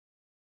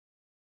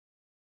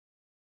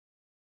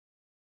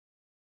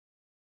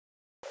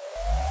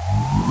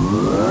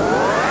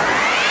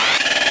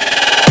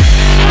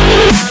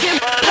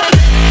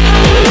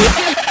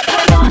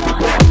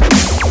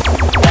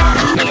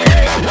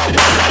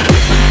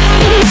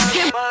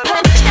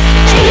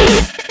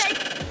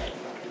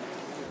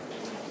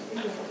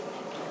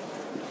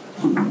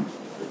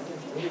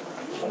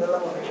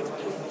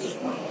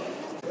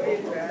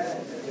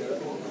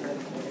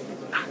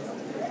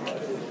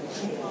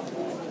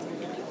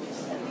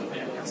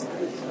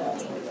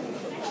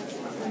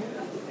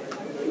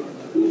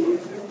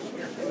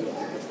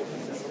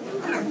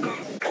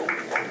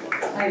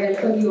I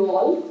welcome you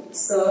all,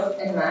 sir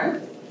and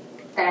ma'am.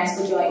 Thanks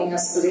for joining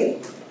us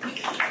today.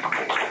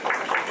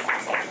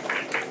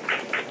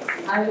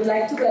 I would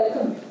like to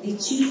welcome the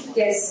chief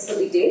guest for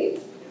the day,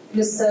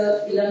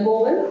 Mr.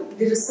 Ilangovan,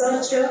 the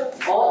researcher,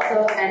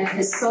 author and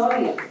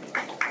historian.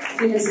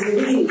 He has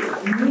revealed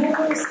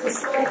numerous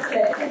historical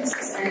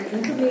evidences and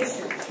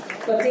information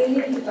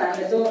pertaining to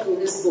Coimbatore through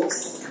his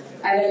books.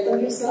 I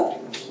welcome you, sir.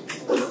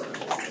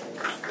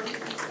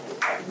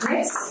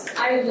 Next,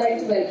 I would like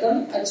to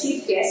welcome a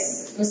chief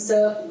guest,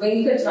 Mr.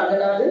 Venkat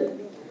Renganathan,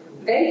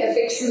 very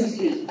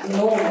affectionately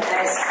known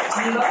as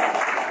Jiva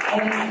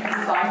on the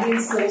Pandian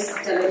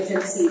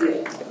television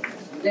serial.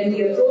 When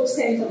we approached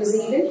him for this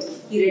event,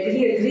 he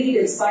readily agreed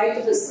in spite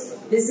of his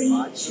busy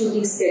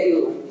shooting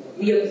schedule.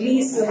 We are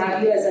pleased to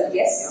have you as a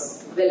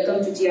guest.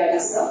 Welcome to GRD,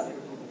 sir.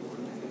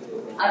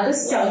 At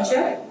this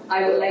juncture,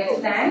 I would like to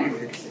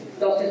thank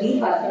Dr. D.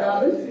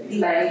 Padmanabhan, the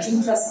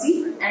Managing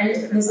Trustee, and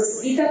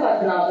Mrs. Geeta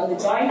Padmanabhan,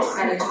 the Joint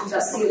Managing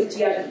Trustee of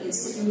GRD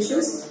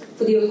institutions,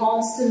 for their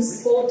constant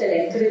support and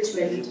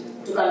encouragement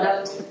to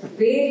conduct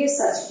various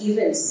such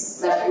events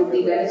that would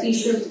be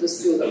beneficial to the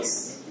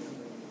students.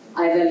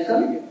 I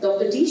welcome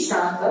Dr. T.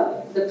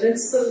 Shantha, the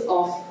Principal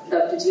of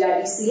Dr.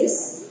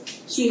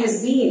 GRDCS. She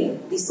has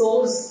been the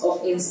source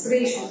of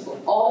inspiration for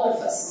all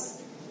of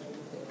us.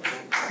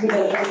 We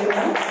welcome you,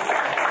 ma'am.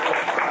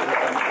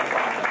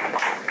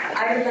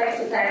 I would like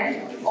to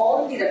thank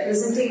all the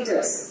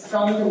representatives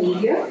from the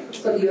media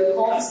for their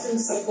constant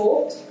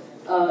support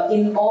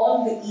in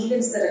all the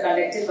events that are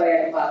conducted by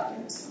our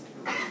department.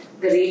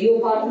 The radio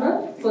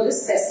partner for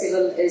this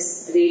festival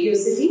is Radio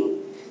City,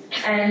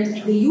 and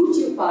the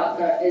YouTube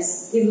partner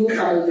is Hindu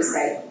Tamil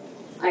Thisai.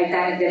 I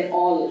thank them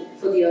all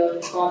for their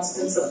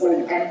constant support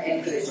and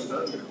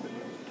encouragement.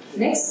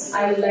 Next,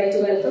 I would like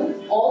to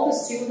welcome all the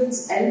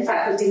students and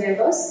faculty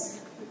members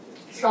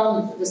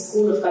from the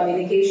School of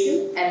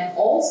Communication and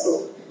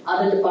also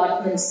other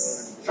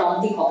departments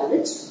from the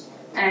college.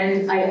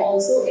 And I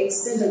also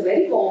extend a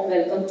very warm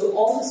welcome to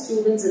all the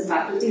students and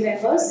faculty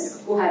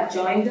members who have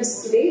joined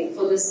us today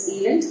for this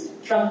event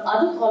from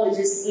other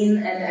colleges in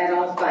and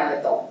around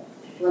Coimbatore.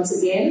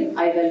 Once again,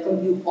 I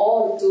welcome you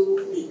all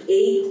to the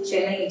 8th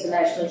Chennai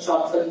International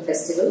Shortfilm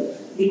Festival,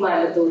 the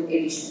Coimbatore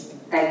edition.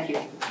 Thank you.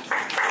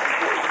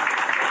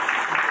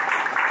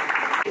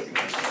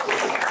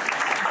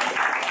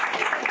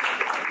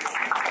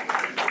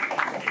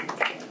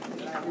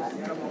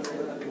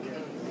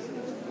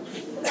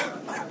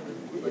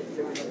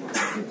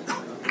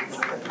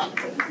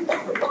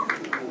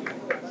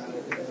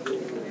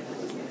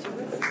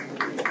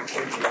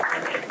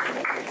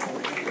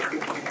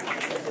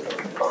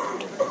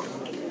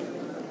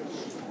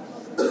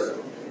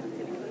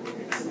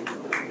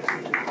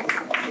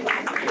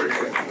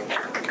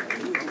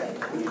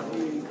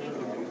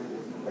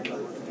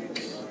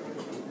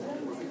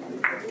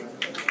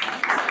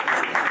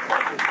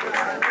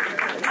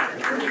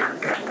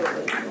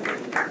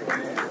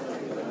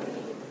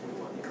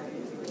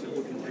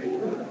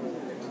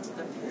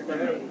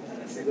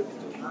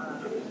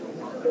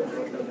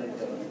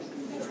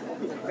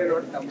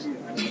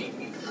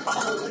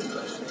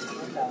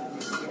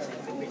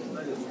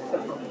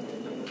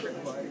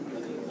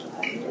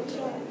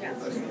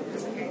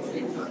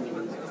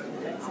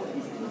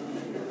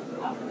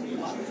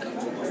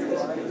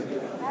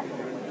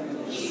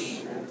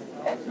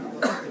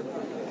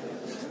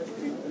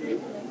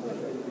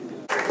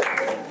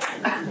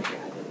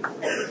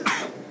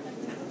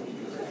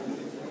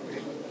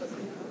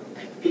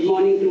 Good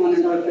morning to one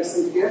and all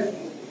present here.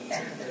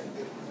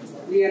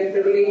 We are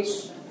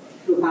privileged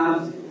to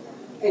have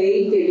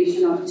 8th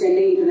edition of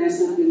Chennai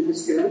International Film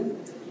Festival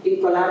in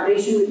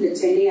collaboration with the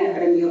Chennai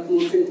Academy of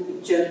Motion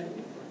Picture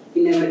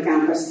in our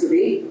campus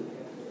today.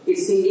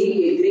 It's indeed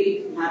a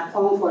great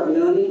platform for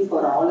learning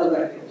for all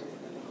our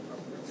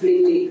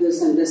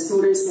filmmakers and the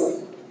students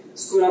of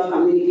School of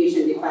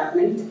Communication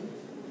Department.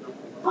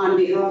 On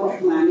behalf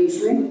of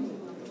management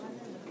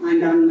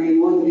and on my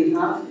own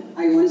behalf,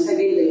 I once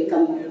again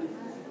welcome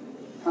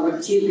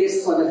our chief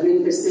guest for the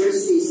film festival,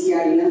 Sri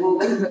C.R.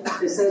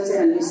 Ilangovan,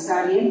 researcher and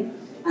historian,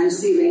 and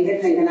Sri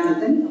Venkat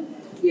Renganathan,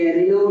 a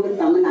renowned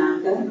Tamil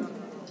actor.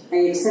 I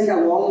extend a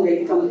warm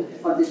welcome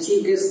for the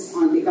chief guest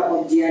on behalf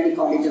of GRD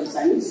College of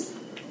Science.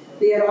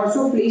 We are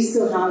also pleased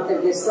to have the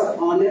guest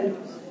of honor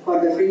for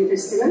the film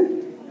festival,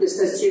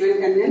 Mr. Shivan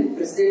Kannan,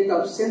 President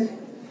of SIF,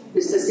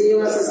 Mr.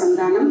 Srinivasa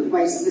Sandhanam,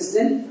 Vice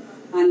President,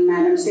 and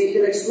Madam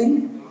Sethu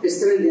Lakshmi,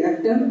 Festival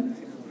Director,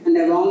 and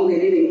a warm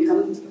very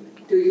welcome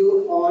to you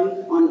all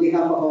on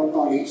behalf of our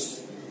college.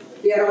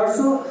 We are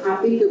also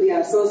happy to be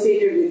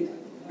associated with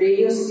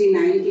Radio City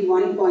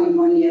 91.1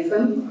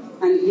 FM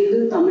and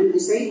Hindu Tamil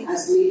Thisai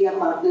as media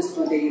partners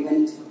for the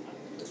event.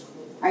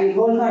 I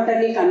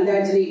wholeheartedly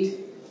congratulate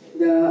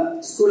the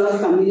School of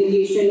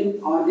Communication,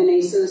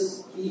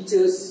 organizers,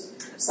 teachers,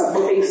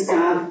 supporting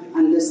staff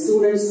and the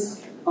students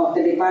of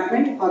the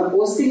department for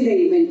hosting the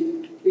event,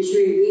 which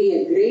will be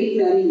a great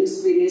learning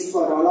experience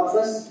for all of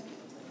us,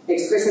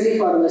 especially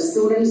for our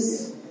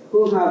students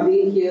who have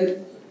been here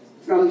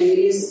from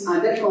various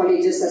other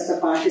colleges as the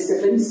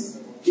participants.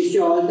 Wish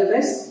you all the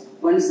best.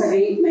 Once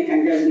again, my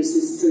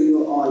congratulations to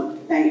you all.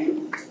 Thank you.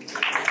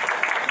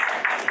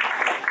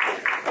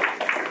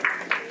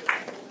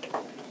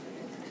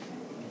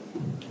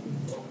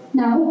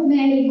 Now, may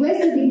I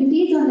request the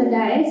dignitaries on the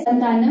dais,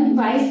 Santanam,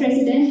 Vice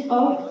President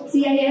of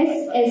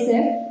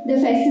CISSF, the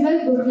festival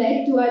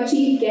booklet, to our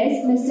chief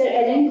guest, Mr.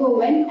 Ellen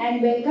Govan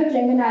and Venkat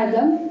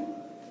Renganathan,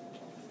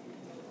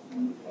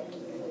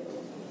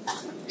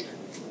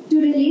 to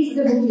release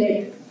the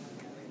booklet.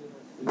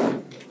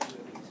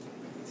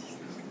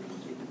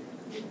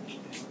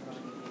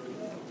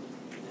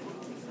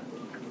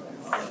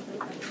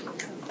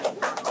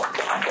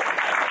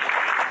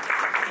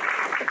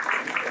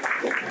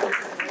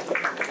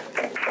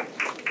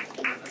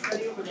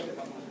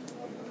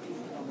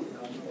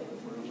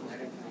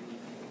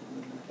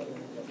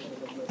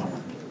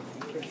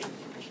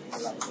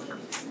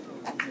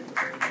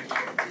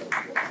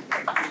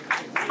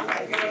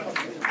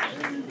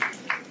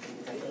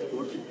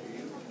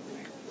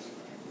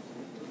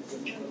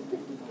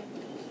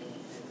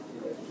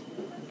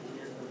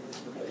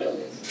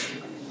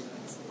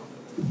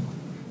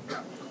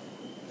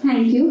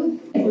 Thank you.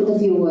 With a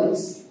few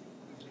words.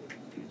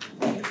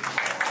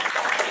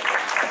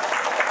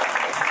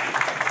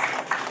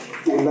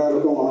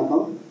 எல்லாருக்கும்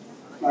வணக்கம்.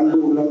 அன்பு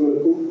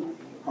உள்ளவங்களுக்கும்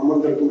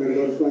அமர்ந்திருக்கும்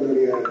எல்லோருக்கும்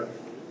என்னுடைய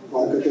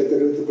வணக்கத்தை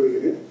தெரிவித்துக்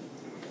கொள்கிறேன்.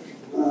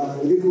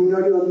 இதுக்கு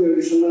முன்னாடி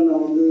எடிஷனில்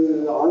நான்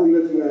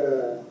ஆங்கிலத்தில்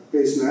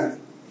பேசினேன்.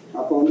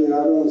 அப்போ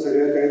யாரும்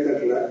சரியாக கை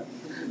தட்டல.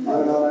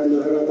 அதனால் இந்த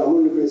தடவை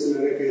தமிழில் பேசி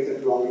நிறைய கை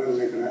தட்டுவாங்கன்னு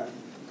நினைக்கிறேன்.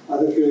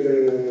 அதுக்கு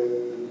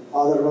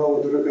ஆதரவாக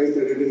ஒரு தடவை கை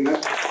தட்டிடுங்க.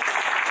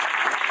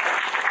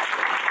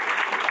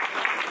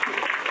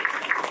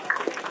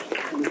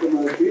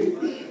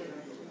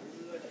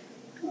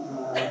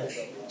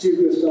 சீஃப்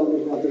கெஸ்ட்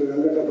அவருக்கு திரு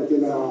வெங்கட்டை பற்றி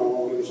நான்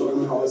உங்களுக்கு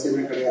சொல்லணும்னு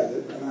அவசியமே கிடையாது.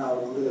 ஏன்னா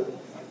அவர்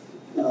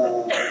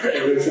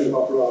டெலிவிஷன்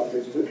பாப்புலர்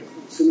ஆர்டிஸ்ட்டு,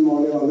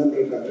 சினிமாவிலே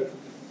வந்துட்டுருக்காரு.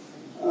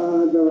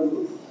 இந்த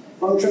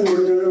ஃபங்க்ஷன்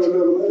முடிஞ்சோடனே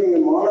வெளில வரும்போது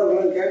நீங்கள்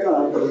மாணவர்கள்லாம்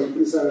கேட்கலாம்,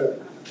 எப்படி சார்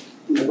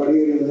இந்த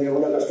படியேறி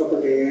எவ்வளோ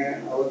கஷ்டப்பட்டீங்க,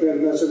 அவர்கிட்ட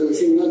எல்லா சில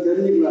விஷயங்கள்லாம்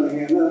தெரிஞ்சுக்கலாம்.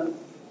 நீங்கள் ஏன்னா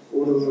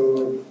ஒரு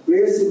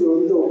பிளேஸுக்கு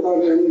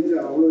உட்காந்து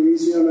அவ்வளோ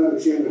ஈஸியான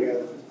விஷயம்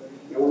கிடையாது.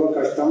 எவ்வளோ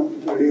கஷ்டம்,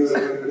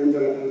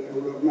 இடைஞ்சல்கள்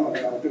எவ்வளோன்னு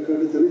அவர்கிட்ட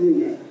கேட்டு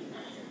தெரிஞ்சுங்க.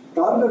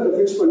 டார்கெட்டை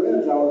ஃபிக்ஸ் பண்ணி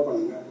ட்ராவல்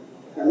பண்ணுங்கள்.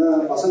 ஏன்னா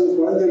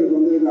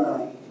குழந்தைகளுக்கு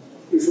நான்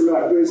யூஸ்வலாக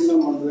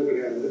அட்வைஸ்லாம் பண்ணுறது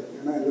கிடையாது.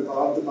 ஏன்னா இந்த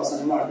காலத்து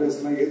பசங்களாம்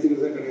அட்வைஸ்லாம்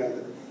ஏற்றுக்கிறதே கிடையாது.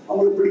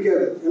 அவங்களுக்கு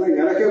பிடிக்காது. ஏன்னா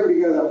எனக்கே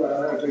பிடிக்காது அப்போ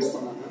அட்வைஸ்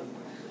பண்ணாங்க.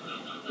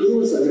 இது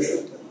ஒரு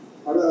சஜஷன்.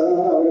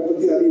 அதனால் அவரை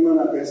பற்றி அதிகமாக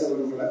நான் பேச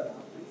விரும்பலை.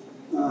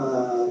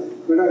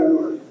 விட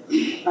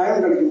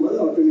டைம் கிடைக்கும்போது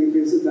அவர்கிட்ட நீங்கள்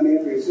பேசி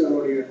தனியாக பேசி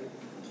அவருடைய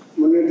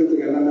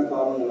முன்னேற்றத்துக்கு என்னென்ன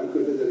காரணங்கள்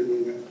கேட்டு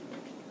தெரிஞ்சுங்க.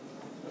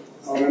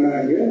 அவங்க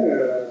என்ன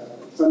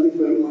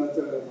சந்திப்பதில்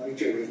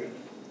மகிழ்ச்சி அடைகிறேன்.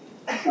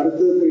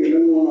 அடுத்தது திரு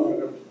இளங்கோவன்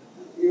அவர்கள்.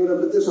 இவரை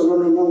பற்றி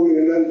சொல்லணும்னா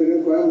உங்களுக்கு எல்லாரும்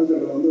தெரியும்,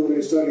 கோயம்புத்தூரில் ஒரு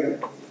ஹிஸ்டாரியன்.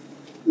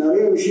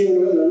 நிறைய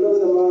விஷயங்கள் நல்ல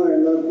விதமாக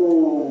எல்லாருக்கும்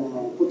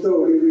புத்தக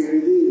வடிவு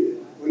எழுதி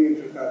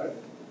வெளியிட்டிருக்காரு.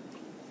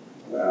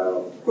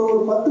 இப்போ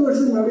ஒரு 10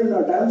 வருஷத்துக்கு முன்னாடி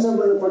நான் டைம்ஸ்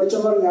ஆஃப்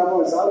படித்த மாதிரி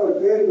ஞாபகம். சாரோட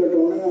பேர்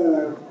கேட்டோன்னே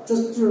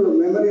ஜஸ்ட்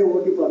மெமரியை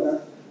ஓட்டி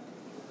பார்த்தேன்.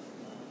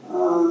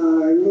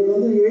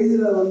 இவர்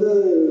எழுதின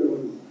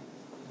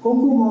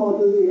கொங்கு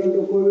மாவட்டத்தில்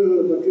 2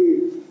 கோவில்களை பற்றி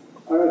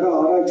அழகாக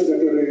ஆராய்ச்சி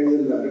கட்டுரை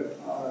எழுதியிருந்தாரு.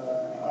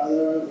 அது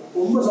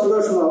ரொம்ப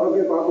சந்தோஷம். அவரை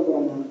போய் பார்க்க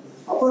போகிறோம்.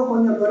 அப்புறம்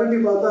கொஞ்சம் பிரட்டி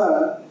பார்த்தா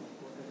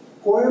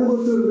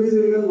கோயம்புத்தூர்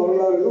வீதிகளின்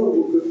வரலாறுன்னு ஒரு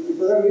புக்கு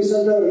இப்போதான்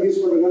ரீசெண்டாக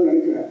ரிலீஸ் பண்ணுங்கன்னு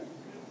நினைக்கிறேன்.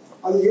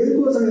 அது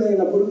எதுக்கோசம்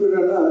நான்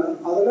குறிப்பிடுறேன்னா,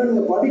 அதெல்லாம்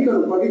நீங்கள்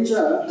படிக்கணும்.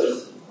 படித்தா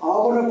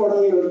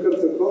ஆவணப்படங்கள்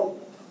எடுக்கிறதுக்கும்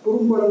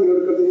குறும்படங்கள்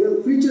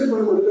எடுக்கிறதுக்கும் ஃபீச்சர்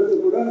படம்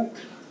எடுக்கிறதுக்கு கூட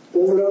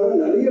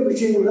உங்களால் நிறைய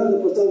விஷயங்கள் அந்த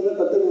புத்தகத்தில்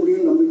கற்றுக்க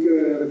முடியும் நம்பிக்கை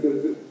எனக்கு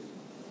இருக்குது.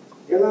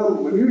 ஏன்னா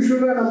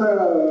யூஸ்வலாக நம்ம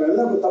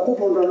என்ன தப்பு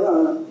பண்ணுறோன்னா,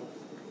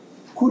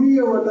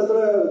 குறுகிய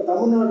வட்டத்தில்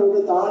தமிழ்நாட்டோட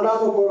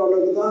தாண்டாமல் போகிற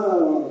அளவுக்கு தான்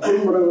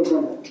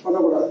குறும்படங்கள்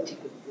பண்ணக்கூடாது.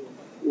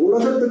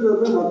 உலகத்துக்கு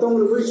போய்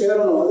மற்றவங்களுக்கு போய்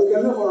சேரணும். அதுக்கு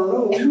என்ன பண்ணணும்னா,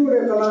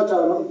 உங்களுடைய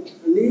கலாச்சாரம்,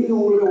 நீங்கள்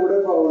உங்களுடைய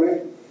உடைப்பாவனை,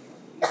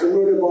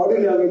 உங்களுடைய பாடி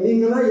லாங்குவேஜ்,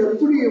 நீங்களாம்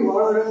எப்படி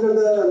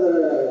வாழறங்கிறத அந்த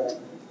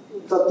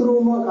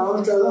தத்ரூபமாக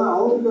காமிச்சாதான்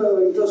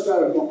அவங்களுக்கு இன்ட்ரெஸ்டாக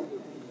இருக்கும்.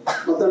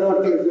 மற்ற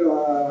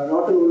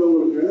நாட்டில்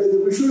உள்ளவங்களுக்கு. ஏன்னா இது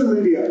விஷுவல்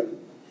மீடியா.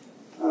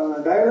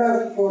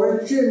 டயலாக்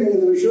குறைச்சி நீங்கள்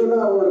இந்த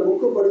விஷுவலாக அவரோட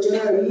புக்கை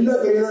படிச்சுன்னா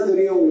எல்லாம் கிளியராக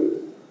தெரியும் உங்களுக்கு.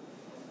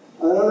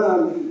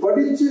 அதனால்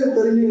படித்து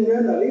தெரிஞ்சுங்க,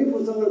 நிறைய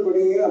புத்தகங்கள்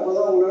படிங்க. அப்போ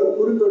தான் உங்களால்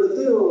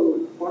குறிப்பெடுத்து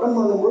படம்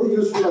பண்ணும்போது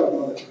யூஸ்ஃபுல்லாக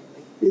இருக்கும்.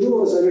 இது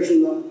ஒரு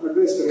சஜஷன் தான்,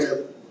 அட்வைஸ்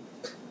கிடையாது.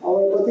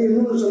 அவரை பற்றி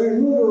இன்னொன்று சொல்ல,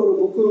 இன்னொரு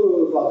புக்கு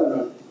பார்த்தேன்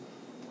நான்.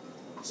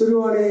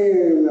 சிறுவாணி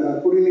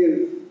குடிநீர்,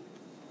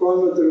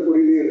 கோயம்புத்தூர்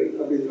குடிநீர்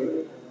அப்படின்னு சொல்லி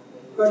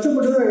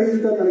கஷ்டப்பட்டு தான்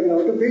எழுதியிருக்கா நினைக்கிறேன்.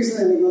 அவர்கிட்ட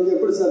பேசினேன், எனக்கு வந்து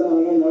எப்படி சார்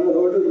நல்ல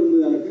ஹோட்டல்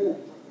இருந்தது எனக்கு.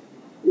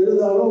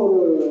 இருந்தாலும் ஒரு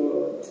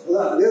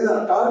அதே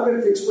தான்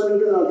டார்கெட் ஃபிக்ஸ்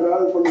பண்ணிட்டு நான்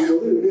ட்ராவல்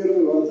பண்ணும்போது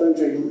இடையூறுகள் வரத்தான்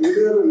செய்யும்.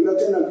 இடையூறு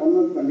எல்லாத்தையும் நான்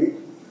கன்வெர்ட் பண்ணி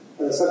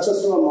அதை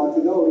சக்ஸஸ்ஃபுல்லாக மாற்றி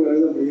தான் ஒரு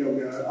எழுத முடியும்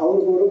அப்படின்னாரு.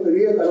 அவருக்கு ஒரு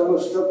பெரிய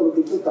கரவசத்தை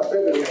கொடுத்துட்டு தப்பே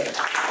கிடையாது.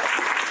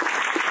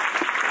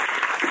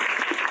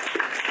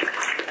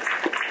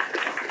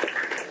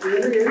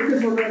 எதுக்கு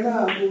சொல்றேன்னா,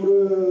 ஒரு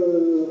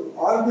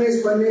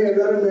ஆர்கனைஸ் பண்ணி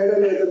எல்லாரும்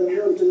மேடையில் ஏற்றது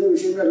ஒரு சின்ன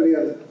விஷயமே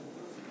கிடையாது.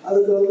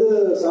 அதுக்கு வந்து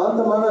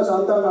சாந்தா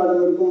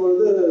மேடம்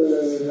இருக்கும்பொழுது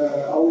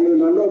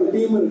அவங்களுக்கு நல்ல ஒரு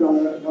டீம்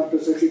இருக்காங்க.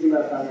 டாக்டர்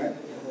சசிகலா இருக்காங்க,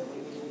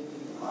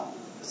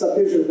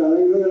 சதீஷ் இருக்காங்க.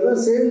 இவங்க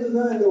எல்லாம் சேர்ந்து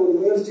தான் இந்த ஒரு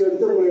முயற்சி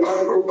எடுத்து உங்களை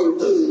எல்லாரும்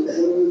கூப்பிட்டு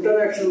ஒரு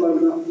இன்டராக்ஷன் மாதிரி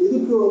தான்.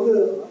 இதுக்கு வந்து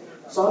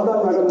சாந்தா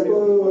மேடமுக்கு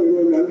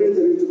இவங்க நன்றியை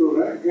தெரிவித்துக்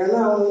கொள்கிறேன். ஏன்னா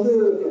அவங்க வந்து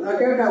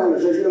நான் கேட்டேன் அவங்க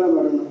சசிகலா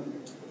மேடம்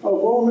அவங்க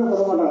கோவமே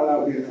பட மாட்டாங்களா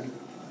அப்படின்னு.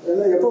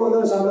 ஏன்னா எப்போ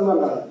வந்தாலும் சாந்தமாக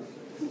இருக்காங்க,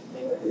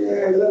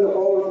 இல்லை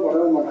கோவம்லாம்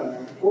படவே மாட்டாங்க.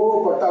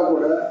 கோவப்பட்டா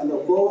கூட அந்த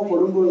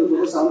கோவப்படும்போது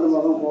கூட சாந்தமாக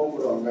தான்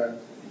கோவப்படுவாங்க.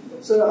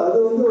 ஸோ அது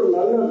வந்து ஒரு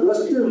நல்ல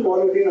பிளஸ்ட்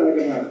குவாலிட்டின்னு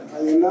நினைக்கிறேன்.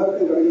 அது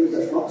எல்லாருக்கும் கிடைக்கிறது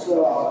கஷ்டம். ஸோ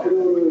அப்படி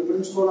ஒரு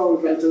பிரின்சிபலாக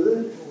அவங்களுக்கு கிடைச்சது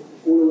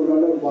உங்களுக்கு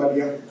நல்ல ஒரு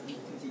பாக்கியம்.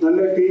 நல்ல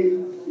டீம்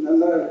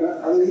நல்லா இருக்கேன்.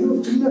 அது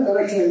இன்னும் சின்ன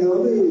கரெக்ஷன். இது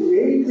வந்து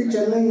 8th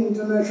Chennai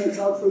international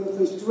short film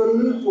festival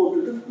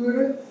போட்டுட்டு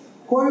கீழே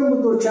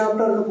கோயம்புத்தூர்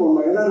சாப்டர்னு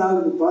போடணும். ஏன்னா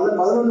நாங்கள்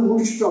 11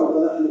 முடிச்சிட்டோம். அப்போ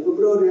தான் இந்த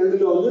பிப்ரவரி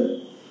எண்டில் வந்து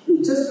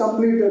just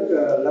completed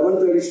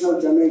 11th edition of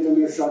Chennai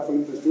International Short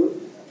Film Festival.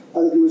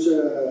 அதுக்கு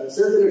மிஸ்டர்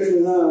சேதுலட்சுமி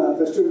தான்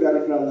ஃபெஸ்டிவல்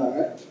டைரக்டராக இருந்தாங்க.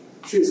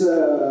 She's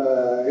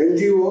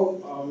NGO.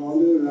 அவங்க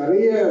வந்து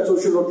நிறைய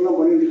சோஷியல் ஒர்க்லாம்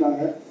பண்ணிட்டு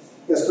இருக்காங்க,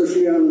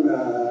 especially on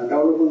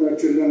development of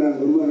children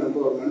and women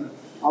empowerment.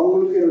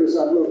 அவங்களுக்கு என்னுடைய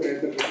சார்பில் ஒரு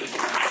கைத்தட்டு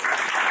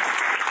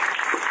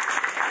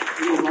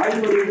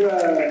வாய்ப்பு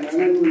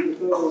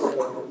மேனேஜ்மெண்ட்டுக்கு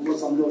ரொம்ப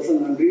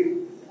சந்தோஷம். நன்றி,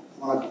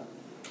 வணக்கம்.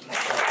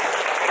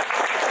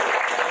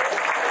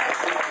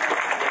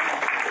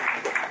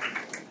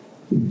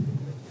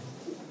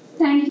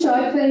 Thank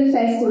Shortfilm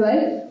Festival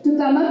to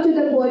come up to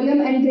the podium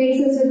and grace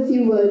us with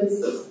few words.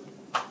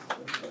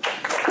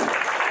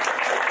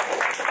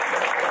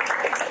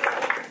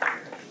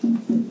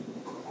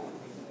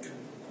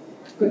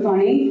 Good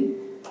morning,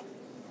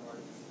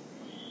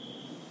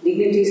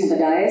 dignitaries of the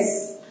dais,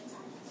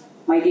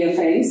 my dear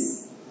friends.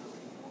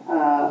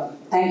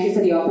 Thank you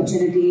for the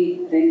opportunity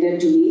rendered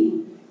to me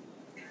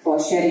for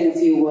sharing a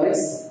few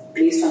words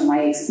based on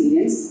my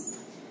experience.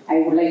 I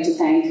would like to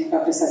thank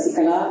Dr.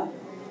 Sasikala,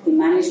 the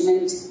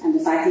management and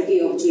the faculty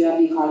of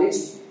GRD College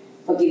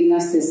for giving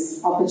us this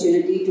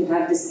opportunity to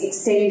have this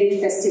extended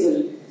festival,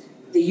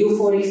 the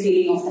euphoric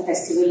feeling of the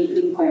festival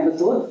in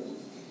Coimbatore.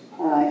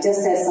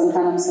 Just as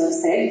Santanam sir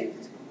said,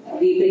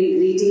 we bring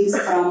greetings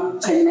from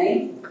Chennai.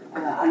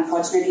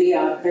 Unfortunately,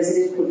 our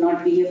president could not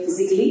be here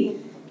physically,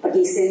 but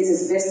he sends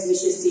his best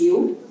wishes to you.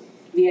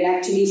 We had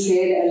actually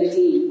shared a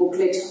little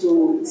booklet to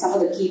some of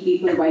the key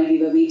people while we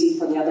were waiting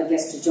for the other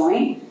guests to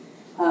join.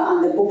 And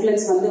the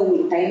booklets,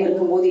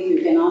 if you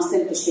can ask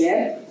them to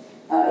share,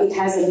 it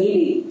has a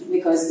meaning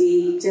because we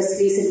just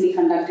recently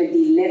conducted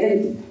the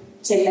 11th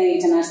Chennai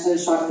International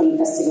Short Film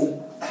Festival.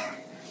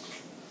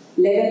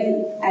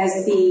 11 as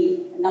the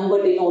number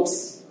denotes,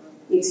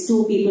 it's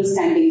two people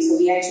standing. So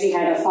we actually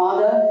had a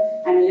father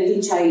and a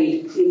little child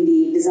in the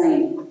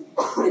design.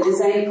 The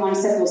design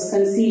concept was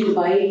conceived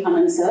by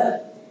Kanan sir,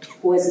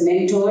 who has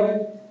mentored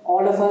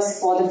all of us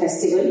for the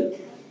festival,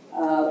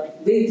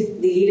 with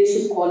the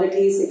leadership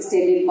qualities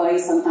extended by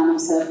Santanam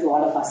sir to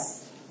all of us.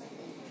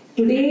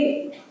 Today,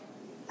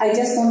 I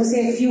just want to say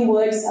a few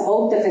words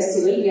about the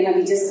festival.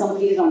 We just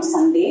completed on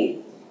Sunday.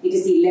 It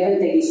is the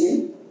 11th edition.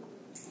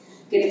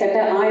 கிட்டத்தட்ட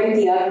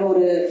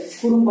 1600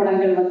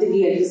 குறும்படங்கள் வந்து we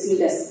had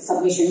received as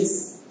submissions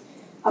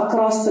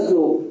across the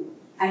globe,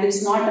 and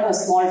it's not a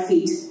small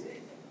feat.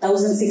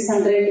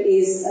 1600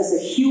 is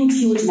a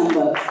huge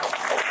number.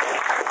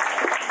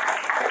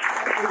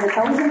 And the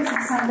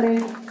 1600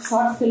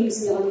 short films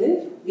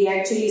we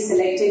actually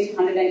selected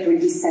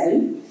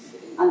 127,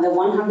 and the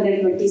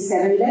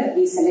 127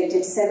 we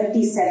selected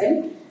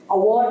 77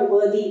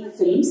 award-worthy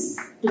films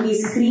to be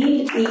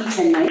screened in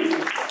Chennai.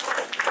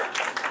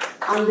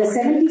 And the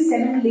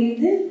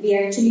 77 we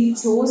actually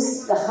chose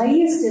the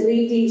highest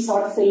rating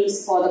short films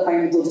for the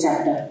Coimbatore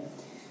chapter.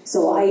 So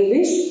I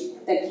wish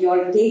that you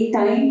all take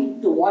time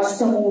to watch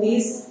the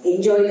movies,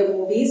 enjoy the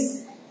movies.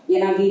 We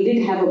did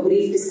have a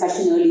brief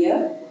discussion earlier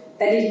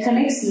that it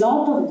connects a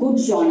lot of good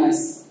genres.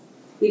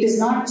 It is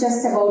not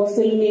just about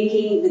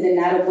filmmaking with a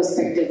narrow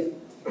perspective.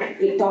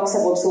 It talks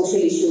about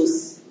social issues,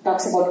 it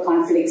talks about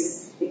conflicts,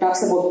 it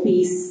talks about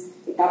peace,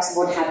 it talks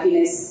about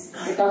happiness,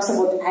 it talks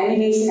about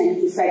animation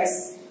and effects.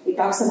 It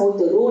talks about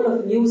the role of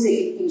music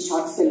in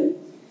short film.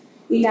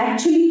 It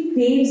actually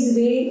paves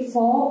way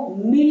for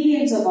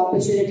millions of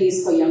opportunities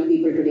for young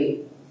people today.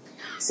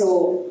 So,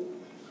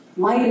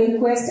 my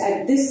request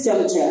at this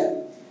juncture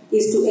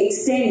is to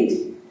extend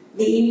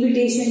the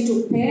invitation to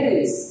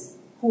parents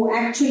who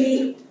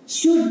actually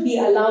should be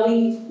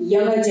allowing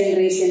younger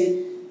generation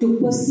to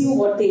pursue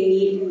what they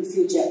need in the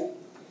future.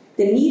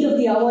 The need of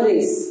the hour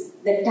is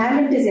the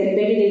talent is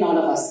embedded in all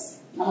of us.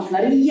 நமக்கு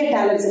நிறைய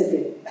talents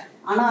இருக்கு.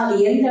 ஆனா அது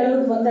எந்த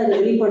அளவுக்கு வந்து அதை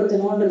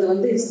வெளிப்படுத்தணும்ன்றது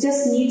வந்து it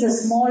just needs a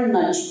small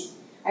nudge.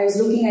 I was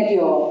looking at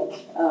your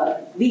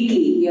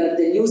weekly,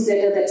 the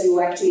newsletter that you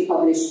actually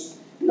publish.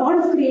 A lot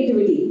of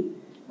creativity,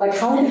 but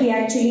how do we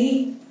actually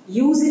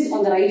use it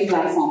on the right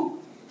platform?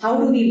 How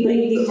do we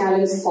bring the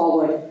talents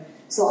forward?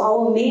 So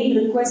our main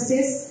request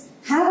is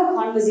have a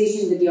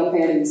conversation with your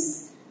parents.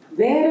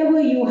 Wherever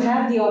you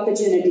have the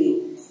opportunity,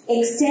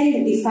 extend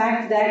the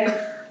fact that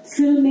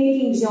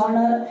filmmaking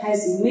genre has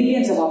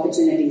millions of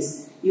opportunities.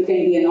 You can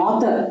be an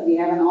author. We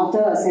have an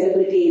author, a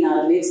celebrity in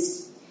our midst.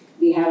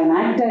 We have an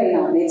actor in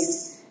our midst.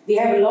 We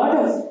have a lot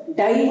of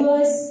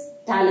diverse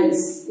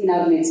talents in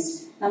our midst.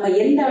 நம்ம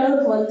எந்த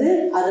அளவுக்கு வந்து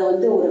அதை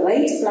வந்து ஒரு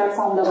right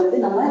பிளாட்ஃபார்ம்ல வந்து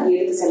நம்ம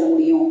எடுத்து செல்ல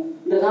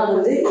முடியும்ன்றதான்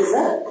வந்து is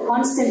a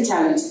constant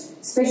challenge,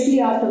 especially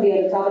after we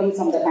are recovering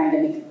from the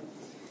pandemic.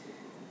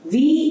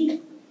 We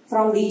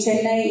from the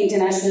Chennai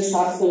International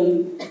Shortfilm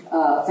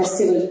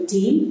Festival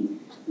team,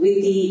 with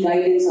the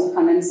guidance of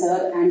Kannan sir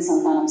and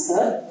Santanam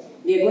sir,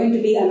 we are going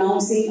to be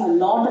announcing a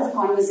lot of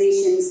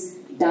conversations,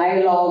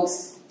 dialogues,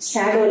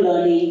 shadow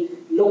learning,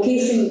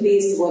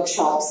 location-based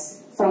workshops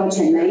from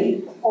Chennai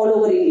all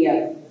over India.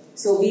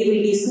 So we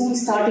will be soon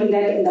starting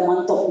that in the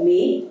month of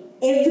May.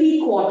 Every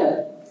quarter,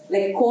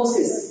 like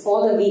courses for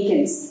the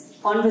weekends,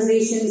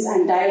 conversations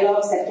and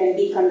dialogues that can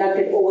be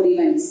conducted over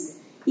events.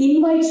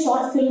 Invite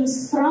short films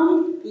from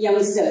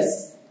youngsters.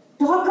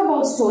 Talk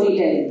about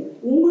storytelling.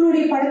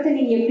 உங்களுடைய படத்தை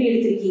நீங்க எப்படி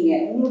எடுத்திருக்கீங்க,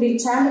 உங்களுடைய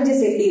challenges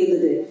எப்படி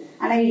இருந்தது.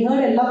 And I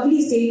heard a lovely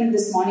statement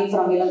this morning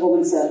from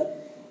Ilangovan sir.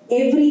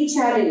 Every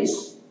challenge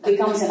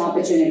becomes an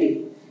opportunity.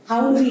 How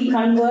do we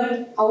convert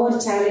our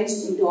challenge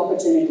into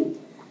opportunity?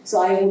 So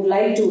I would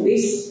like to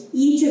wish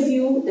each of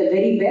you the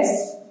very best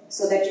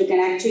so that you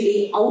can actually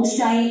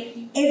outshine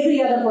every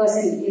other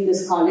person in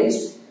this college.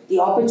 The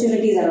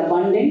opportunities are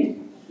abundant.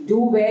 Do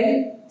well,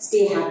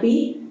 stay happy.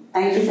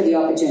 Thank you for the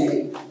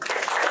opportunity.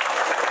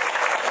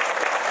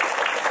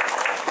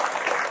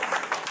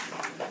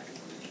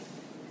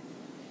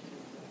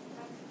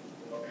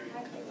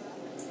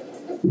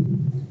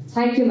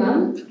 Thank you,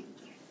 ma'am.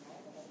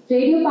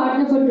 Radio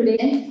partner for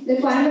today, the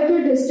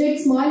Coimbatore District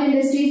Small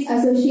Industries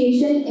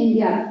Association,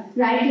 India.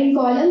 Writing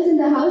columns in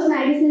the house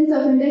magazines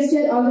of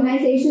industrial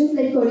organizations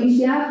like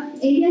Odisha,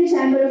 Indian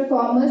Chamber of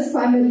Commerce,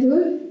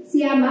 Coimbatore,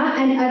 Siama,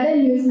 and other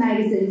news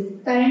magazines.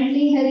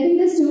 Currently helping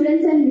the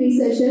students and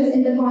researchers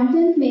in the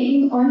content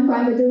making on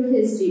Coimbatore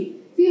history.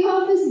 Few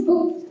of his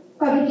book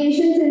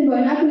publications in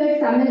vernacular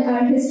Tamil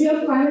are History of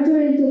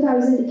Coimbatore in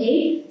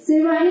 2008,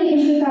 Sirvani in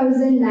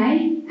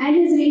 2009, and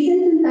his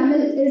recent in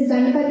Tamil is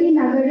Ganapati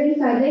Nagarin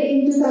Kadai in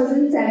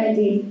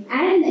 2017,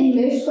 and in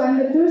English,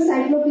 Coimbatore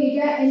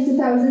Cyclopedia in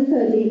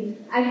 2013.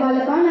 I call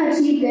upon our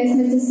chief guest,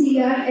 Mr.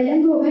 C.R.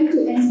 Elangovan, to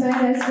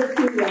inspire us with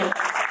his words.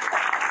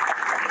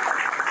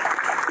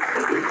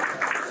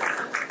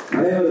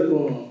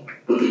 அனைவருக்கும்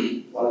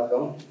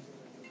வணக்கம்.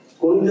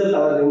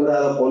 குனிஞ்சத்தலை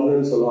நிமிராத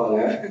பொண்ணுன்னு சொல்லுவாங்க.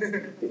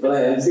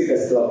 இப்பெல்லாம் MC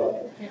டெஸ்ட்ல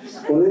பார்த்தேன்.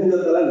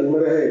 குனிஞ்சத்தலை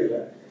நிமிரவே இல்லை.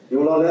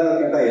 இவ்வளவு நேரம்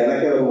கேட்டா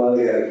எனக்கே ஒரு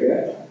மாதிரியா இருக்கு.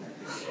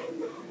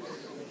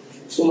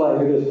 சும்மா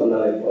இன்ட்ரடியூஸ்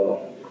பண்ணாலே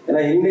போதும். ஏன்னா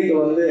இன்னைக்கு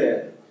வந்து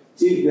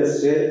சீஃப்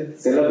கெஸ்ட்,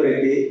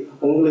 செலிபிரிட்டி,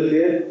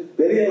 உங்களுக்கு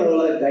பெரிய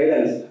லெவலில்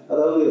கைடன்ஸ்,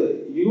 அதாவது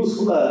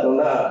யூஸ்ஃபுல்லா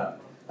இருக்கும்னா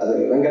அது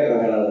வெங்கட்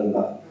ரங்கநாதன்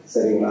தான்.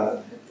 சரிங்களா?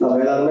 நம்ம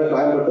எல்லாருமே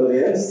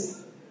கோயம்புத்தூரியன்ஸ்.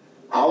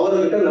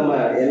 அவர்கிட்ட நம்ம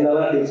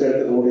என்னெல்லாம் டிப்ஸ்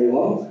எடுத்துக்க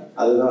முடியுமோ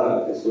அதுதான்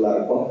யூஸ்ஃபுல்லா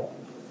இருக்கும்.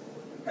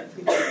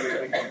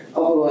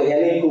 அப்போ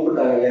என்னையும்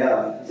கூப்பிட்டாங்க இல்லையா,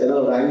 ஏதோ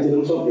ஒரு 5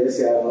 நிமிஷம்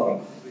பேசி ஆகணும்.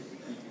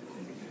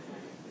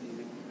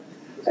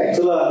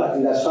 ஆக்சுவலா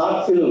இந்த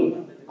ஷார்ட் ஃபிலிம்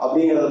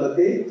அப்படிங்கிறத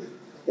பத்தி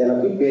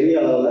எனக்கு பெரிய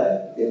அளவுல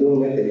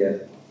எதுவுமே தெரியாது.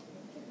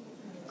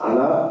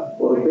 ஆனா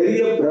ஒரு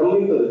பெரிய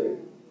பிரமிப்பு இருக்கு,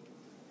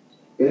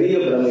 பெரிய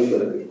பிரமிப்பு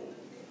இருக்கு.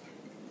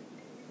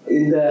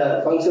 இந்த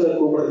ஃபங்க்ஷனுக்கு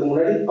கூப்பிடுறதுக்கு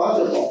முன்னாடி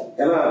பார்த்துருக்கோம்.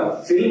 ஏன்னா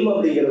ஃபில்ம்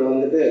அப்படிங்கிறது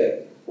வந்துட்டு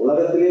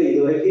உலகத்திலே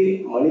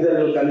இதுவரைக்கும்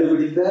மனிதர்கள்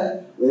கண்டுபிடித்த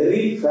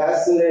வெரி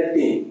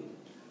ஃபேசினேட்டிங்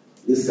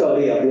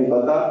டிஸ்கவரி அப்படின்னு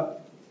பார்த்தா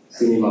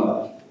சினிமா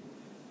தான்.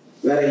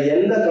 வேற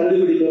எந்த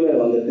கண்டுபிடிப்புமே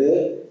வந்துட்டு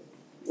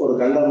ஒரு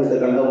கண்டம் விட்டு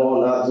கண்டமோ,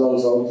 நார்த்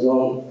ஜோன், சவுத்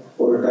ஜோன்,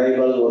 ஒரு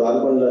ட்ரைபல், ஒரு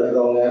அர்பன்ல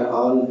இருக்கிறவங்க,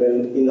 ஆண்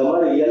பெண், இந்த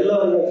மாதிரி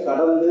எல்லாருமே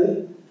கடந்து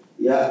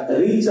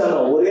ரீச் ஆன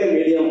ஒரே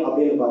மீடியம்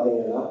அப்படின்னு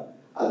பார்த்தீங்கன்னா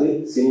அது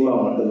சினிமா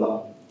மட்டும்தான்.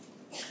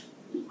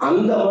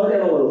 அந்த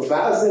மாதிரியான ஒரு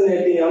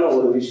ஃபேசினேட்டிங்கான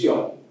ஒரு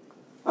விஷயம்.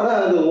 ஆனா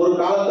அது ஒரு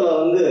காலத்துல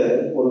வந்து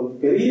ஒரு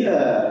பெரிய,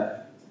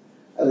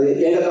 அது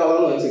எங்க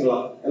காலம்னு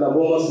வச்சுக்கலாம். ஏன்னா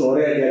பூமர்ஸ்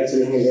ஒரே அடி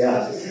அடிச்சிருக்கீங்க இல்லையா,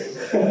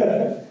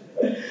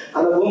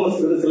 அந்த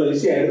பூமர்ஸ் சில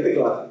விஷயம்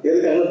எடுத்துக்கலாம்,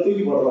 எதுக்காக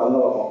தூக்கி போடலாம் அந்த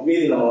பக்கம்,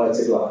 மீதி நம்ம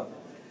வச்சுக்கலாம்.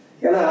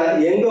 ஏன்னா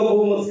எங்க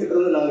பூமர்ஸ் கிட்ட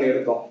இருந்து நாங்க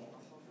எடுத்தோம்.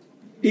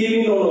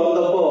 டிவின்னு ஒண்ணு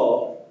வந்தப்போ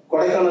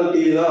கொடைக்கானல்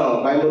டிவி தான்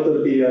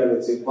கோயம்புத்தூர் டிவியா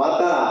இருந்துச்சு.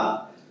 பார்த்தா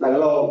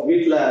நாங்கெல்லாம்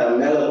வீட்டுல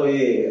மேல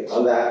போய்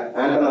அந்த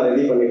ஆண்டனா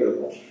ரெடி பண்ணிட்டு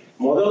இருக்கோம்.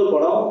 முதல்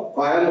படம்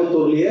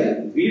கோயம்புத்தூர்லயே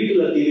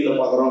வீட்டுல டிவியில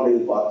பாக்குறோம்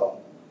அப்படின்னு பார்த்தோம்.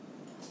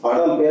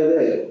 படம் பேரு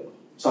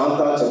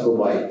சாந்தா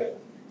சக்குபாய்.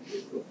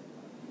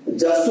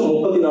 ஜஸ்ட்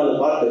 34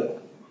 பாட்டு,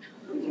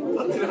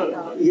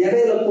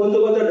 இடையில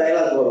கொஞ்சம் கொஞ்சம்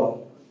டைலாக் வரும்.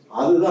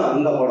 அதுதான்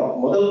அந்த படம்,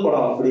 முதல்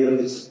படம் அப்படி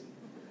இருந்துச்சு.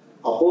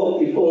 அப்போ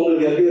இப்போ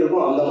உங்களுக்கு எப்படி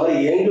இருக்கும் அந்த மாதிரி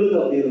எங்களுக்கு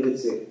அப்படி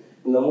இருந்துச்சு.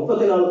 இந்த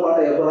 34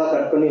 பாட்டை எப்பதான்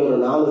கட் பண்ணி ஒரு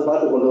 4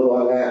 பாட்டு கொண்டு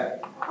வருவாங்க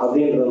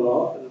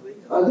அப்படின்றதும்,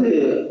 அது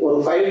ஒரு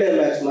 5-day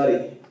மேட்ச் மாதிரி.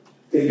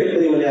 கிரிக்கெட்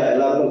தெரியும் இல்லையா,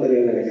 எல்லாருக்கும்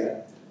தெரியும்னு நினைக்கிறேன்.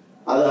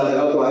 அது அந்த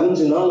காலத்துல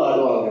 5 நாள்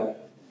ஆடுவாங்க.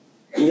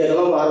 இங்க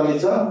கிளம்ப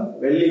ஆரம்பிச்சா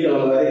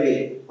வெள்ளிக்கிழமை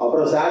வரைக்கும்,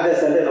 அப்புறம் சாட்டர்டே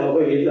சண்டே நம்ம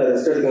போய் வீட்டில்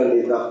ரெஸ்ட் எடுக்க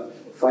வேண்டியதுதான்.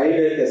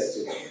 5-day test.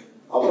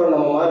 அப்புறம்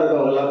நம்ம மாதிரி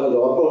இருக்கவங்க எல்லாம்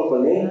கொஞ்சம் ஒர்க் அவுட்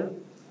பண்ணி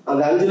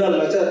அந்த 5 நாள்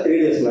மேட்சா 3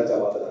 days மேட்சா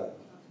மாத்துறாங்க.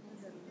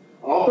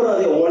 அப்புறம்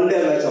அதே 1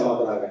 day மேட்சா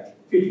மாத்துறாங்க.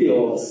 50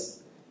 overs.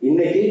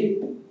 இன்னைக்கு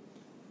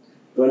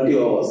 20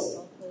 overs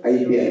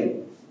IPL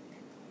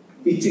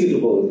பிச்சுக்கிட்டு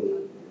போகுது.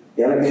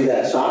 எனக்கு இந்த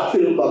ஷார்ட்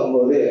ஃபிலிம்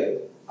பார்க்கும்போது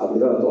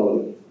அப்படிதான்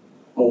தோணுது.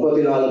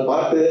 34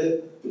 பாட்டு,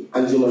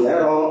 5 மணி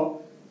நேரம்,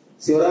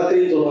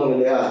 சிவராத்திரின்னு சொல்லுவாங்க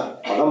இல்லையா,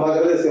 படம்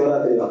பார்க்கறதே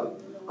சிவராத்திரி தான்.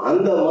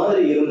 அந்த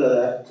மாதிரி இருந்தத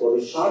ஒரு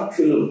ஷார்ட்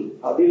ஃபிலிம்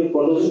அப்படின்னு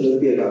கொண்டு வந்து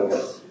நிறுத்தியிருக்காங்க.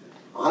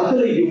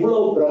 அதுல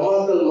இவ்வளவு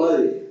பிரம்மாக்கள்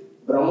மாதிரி,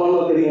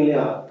 பிரம்மாண்டம் தெரியும்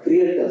இல்லையா,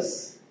 கிரியேட்டர்ஸ்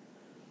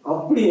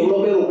அப்படி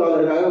எவ்வளவு பேர்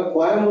உட்கார்ந்துருக்காங்க.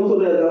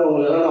 கோயம்புத்தூர்ல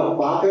இருக்கிறவங்க எல்லாம்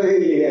நான் பார்க்கவே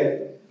இல்லையே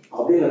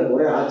அப்படின்னு எனக்கு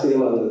ஒரே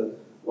ஆச்சரியமா இருந்தது.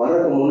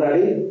 வரதுக்கு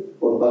முன்னாடி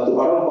ஒரு 10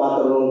 படம்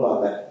பார்த்துடணும்னு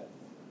பார்த்தேன்.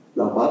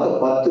 நான் பார்த்த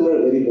 10மே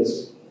வெரி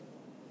பெஸ்ட்.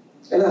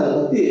 ஏன்னா அதை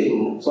பத்தி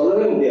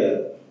சொல்லவே முடியாது.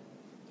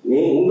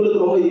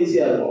 உங்களுக்கு ரொம்ப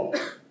ஈஸியா இருக்கும்.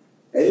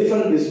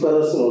 எலிஃபண்ட்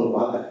விஸ்பரர்ஸ் ஒன்று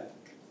பார்த்தேன்.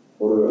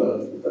 ஒரு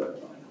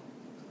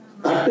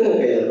தட்டுங்க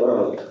கையில்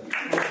போறவங்க.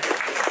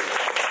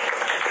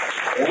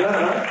 ஏன்னா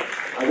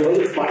அது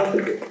வந்து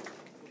படத்துக்கு,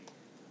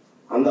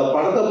 அந்த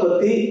படத்தை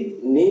பத்தி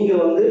நீங்க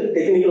வந்து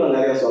டெக்னிக்கலா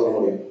நிறைய சொல்ல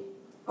முடியும்.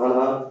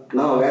 ஆனா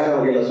நான் வேற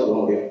வகையில சொல்ல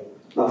முடியும்.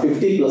 நான்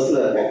 50+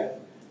 இருக்கேன்.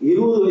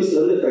 20 வயசுல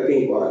இருந்து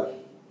ட்ரெக்கிங் போறேன்.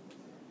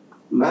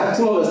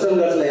 மேக்சிமம்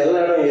வெஸ்டர்ன் காட்ஸ்ல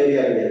எல்லா இடம்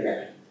ஏரியா இருக்கேன்.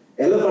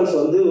 எலிஃபண்ட்ஸ்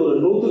வந்து ஒரு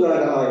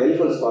 100கணக்கான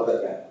எலிஃபண்ட்ஸ்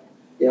பார்த்துருக்கேன்.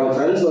 என்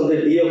ஃப்ரெண்ட்ஸ் வந்து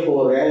DFO,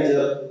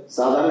 ரேஞ்சர்,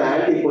 சாதாரண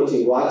ஆன்டி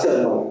போச்சிங் வாட்சர்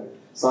இருப்பாங்க.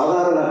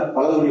 சாதாரண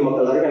பழங்குடி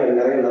மக்கள் வரைக்கும் எனக்கு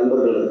நிறைய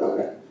நண்பர்கள்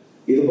இருக்காங்க.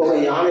 இது போக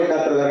யானை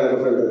டாக்டர் வேற எனக்கு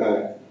ஃப்ரெண்ட் இருக்காங்க.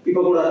 இப்ப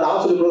கூட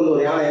டாப்ஸ்ல வந்து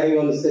ஒரு யானை இறங்கி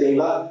வந்து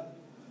தெரியுங்களா,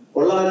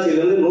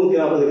 பொள்ளாச்சியிலிருந்து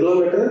 140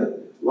 கிலோமீட்டர்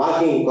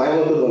வாக்கிங்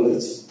கோயம்புத்தூர்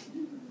வந்துருச்சு.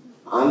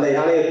 அந்த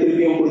யானையை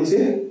திருப்பியும் பிடிச்சி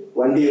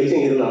வண்டி வச்சு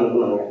இங்கிருந்து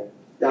அனுப்புனாங்க.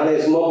 யானையை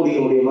சும்மா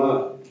பிடிக்க முடியுமா?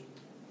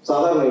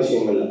 சாதாரண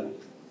விஷயம் இல்லை.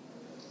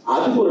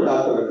 அதுக்கு ஒரு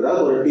டாக்டர் இருக்கிறார்,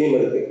 ஒரு டீம்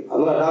இருக்கு.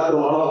 அதனால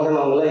டாக்டர்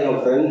மனோகரன் அவங்களாம்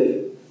என் ஃப்ரெண்டு.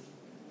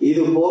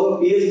 இது போக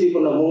PhD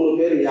பண்ண 3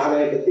 பேர்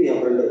யானையை பத்தி என்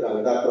ஃப்ரெண்ட் இருக்காங்க.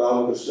 டாக்டர்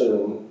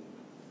ராமகிருஷ்ணன்,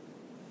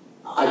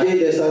 அஜய்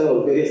தேசாய்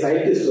ஒரு பெரிய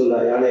சயின்டிஸ்ட்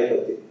இருந்தார் யானையை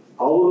பத்தி,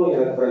 அவரும்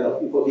எனக்கு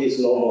ஃப்ரெண்ட். இப்போ ஹி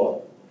இஸ் நோ மோர்.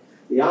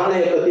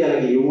 யானையை பத்தி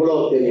எனக்கு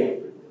இவ்வளவு தெரியும்.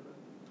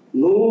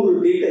 100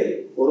 டீடைல்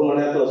 1 மணி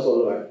நேரத்துல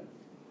சொல்லுவேன்.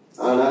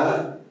 ஆனா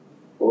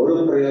ஒரு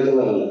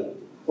பிரயோஜனம் இல்லை.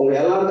 உங்க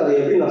எல்லாருக்கும் அதை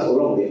எப்படி நான்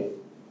சொல்ல முடியும்?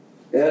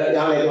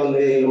 யானைக்கு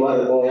வந்து இந்த மாதிரி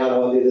இருக்கும், யானை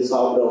வந்து இது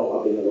சாப்பிடும்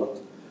அப்படின்னு.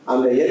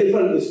 அந்த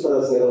எலிஃபண்ட்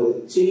விஸ்பரர்ஸ்ங்கிற ஒரு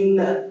சின்ன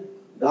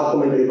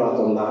டாக்குமெண்ட்ரி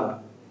பார்த்தோம்னா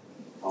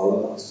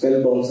அவ்வளவுதான்.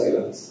 Spell bound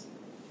silence.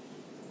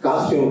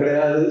 காஸ்டியூம்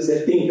கிடையாது,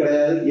 செட்டிங்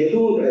கிடையாது,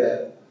 எதுவும்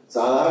கிடையாது.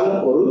 சாதாரண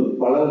ஒரு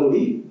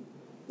பழங்குடி,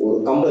 ஒரு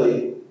தம்பதி,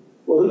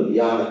 ஒரு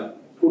யானை,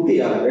 குட்டி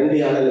யானை, 2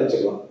 யானைன்னு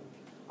வச்சுக்கலாம்.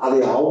 அதை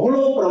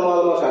அவ்வளவு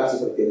பிரமாதமா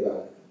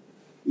காட்சிப்படுத்தியிருக்காங்க.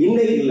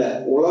 இன்னைக்கு இல்லை,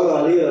 உலகம்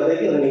அழிகிற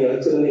வரைக்கும் அதை நீங்க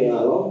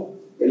வச்சிருந்தீங்கனாலும்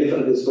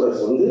எலிஃபண்ட்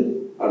விஸ்பரர்ஸ் வந்து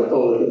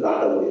அடுத்தவங்களுக்கு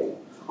காட்ட முடியும்.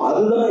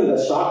 அதுதான் இந்த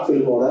ஷார்ட்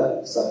ஃபில்மோட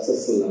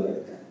சக்சஸ் நான்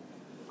நினைக்கிறேன்.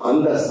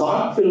 அந்த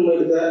ஷார்ட் ஃபில்ம்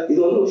இருக்கிற இது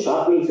வந்து ஒரு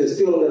ஷார்ட் ஃபில்ம்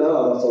ஃபெஸ்டிவல் தான்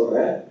நான்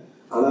சொல்றேன்.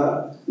 ஆனா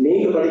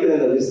நீங்க படிக்கிற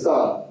இந்த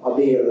விஸ்காம்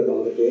அப்படிங்கிறதுக்கு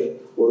வந்துட்டு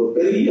ஒரு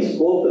பெரிய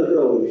ஸ்கோப்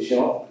இருக்கிற ஒரு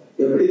விஷயம்.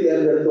 எப்படி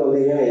தேர்ந்தெடுத்து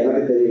வந்தீங்கன்னு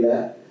எனக்கு தெரியல.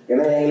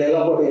 ஏன்னா எங்களை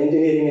எல்லாம் போட்டு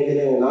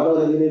இன்ஜினியரிங், நானும்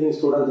ஒரு இன்ஜினியரிங்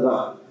ஸ்டூடெண்ட்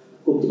தான்.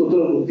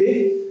 குத்தி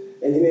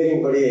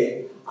இன்ஜினியரிங் படி.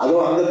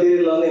 அதுவும் அந்த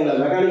பீரியட்ல வந்து எங்களை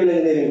மெக்கானிக்கல்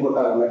இன்ஜினியரிங்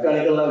போட்டாங்க.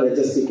 மெக்கானிக்கல்லாம்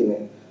மெஜஸ்டிக்னு.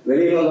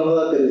 வெளியில்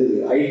வந்ததான் தெரிஞ்சுது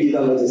IT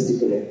தான்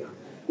மெஜஸ்டிக்னு.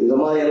 இந்த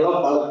மாதிரி எல்லாம்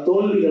பல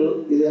தோல்விகள்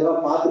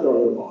இதெல்லாம் பார்த்துட்டு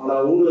வந்திருக்கோம். ஆனா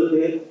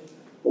உங்களுக்கு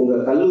உங்க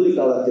கல்லூரி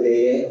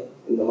காலத்திலேயே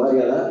இந்த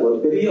மாதிரியான ஒரு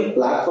பெரிய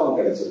பிளாட்ஃபார்ம்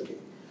கிடைச்சிருக்கு.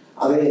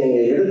 அதை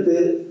நீங்க எடுத்து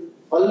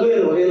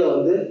பல்வேறு வகையில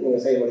வந்து நீங்க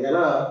செய்ய முடியும்.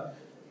 ஏன்னா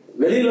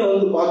வெளியில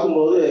வந்து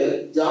பார்க்கும்போது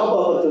ஜாப்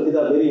ஆப்பர்ச்சுனிட்டி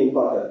தான் வெரி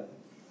இம்பார்ட்டன்ட்.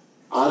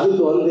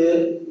 அதுக்கு வந்து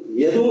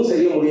எதுவும்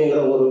செய்ய முடியுங்கிற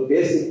ஒரு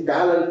பேசிக்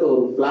டேலண்ட்,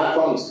 ஒரு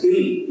பிளாட்ஃபார்ம்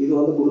ஸ்கில் இது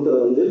வந்து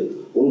கொடுக்கறது வந்து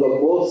உங்க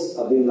கோர்ஸ்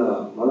அப்படின்னு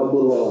நான்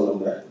மனப்பூர்வமாக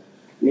நம்புறேன்.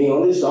 நீங்க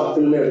வந்து ஷார்ட்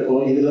ஃபில்மே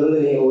எடுக்கணும். இதுல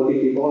இருந்து நீங்க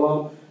OTT போகலாம்,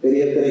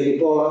 பெரிய திரைக்கு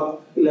போகலாம்,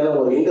 இல்லைன்னா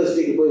ஒரு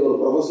இண்டஸ்ட்ரிக்கு போய் ஒரு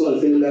ப்ரொஃபஷனல்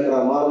ஃபில்ம் மேக்கரா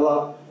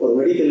மாறலாம், ஒரு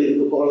மெடிக்கல்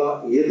இதுக்கு போகலாம்.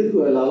 எதுக்கு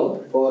வேணாலும்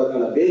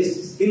போகிறதுக்கான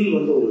பேசிக் ஸ்கில்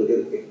வந்து உங்களுக்கு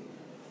இருக்கு.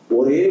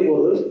 ஒரே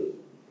ஒரு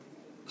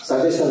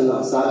சஜஷன்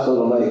தான் சார்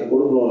சொன்ன மாதிரி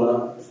கொடுக்கணும்னா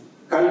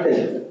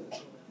கண்டென்ட்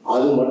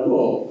அது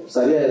மட்டும்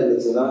சரியா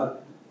இருந்துச்சுன்னா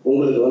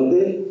உங்களுக்கு வந்து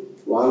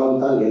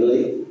வானம் தான்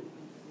எல்லை,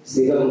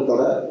 சிகரம்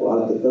தொட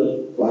வாழ்த்துக்கள்.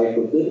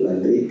 வாய்ப்புக்கு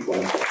நன்றி,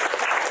 வணக்கம்.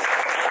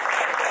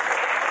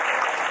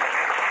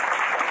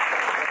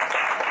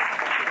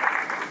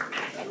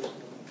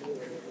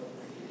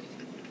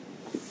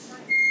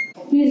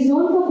 He is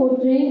known for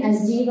portraying as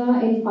Jiva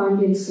in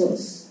Pandian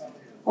shows.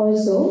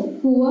 Also,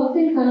 who worked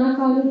in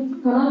Kanakalu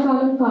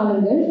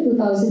Kalangal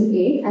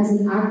 2008 as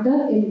an actor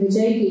in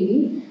Vijay TV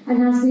and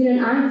has been an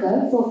anchor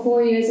for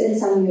 4 years in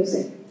Sun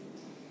Music.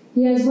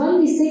 He has won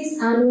the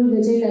 6th Annual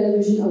Vijay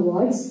Television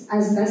Awards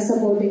as Best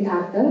Supporting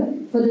Actor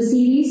for the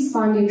series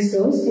Pandian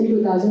Stores in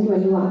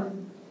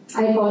 2021.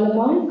 I call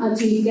upon our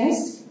chief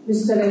guest,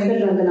 Mr. Venkat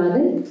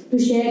Renganathan, to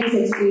share his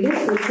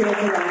experience with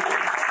Shortfilm.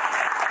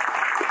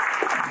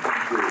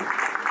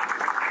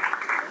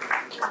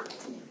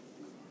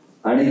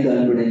 அனைத்து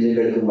அன்பு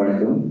நெஞ்சங்களுக்கும்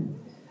வணக்கம்.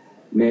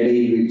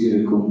 மேடையில்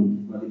வீற்றிருக்கும்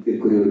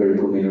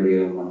மதிப்பிற்குரியவர்களுக்கும் என்னுடைய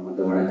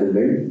மனமார்ந்த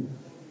வணக்கங்கள்.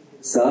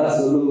 Sir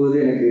சொல்லும்போது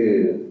எனக்கு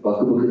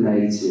பக்கு பக்குன்னு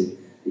ஆயிடுச்சு.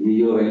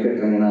 ஐயோ,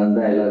 வெங்கட் ரங்கநாதன்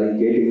தான் எல்லாரையும்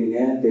கேட்டுக்கீங்க,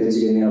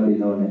 தெரிஞ்சுக்கங்க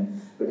அப்படின்னு.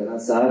 பட்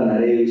ஆனால் சார்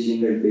நிறைய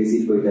விஷயங்கள்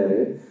பேசிட்டு போயிட்டாரு.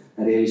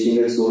 நிறைய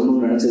விஷயங்கள்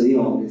சொல்லணும்னு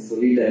நினைச்சதையும் அவங்க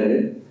சொல்லிட்டாரு.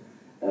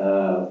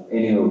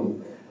 எனியோ,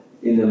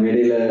 இந்த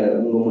மேடையில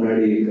உங்க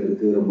முன்னாடி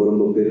இருக்கிறதுக்கு ரொம்ப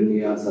ரொம்ப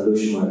பெருமையா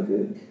சந்தோஷமா இருக்கு.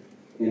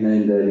 என்ன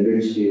இந்த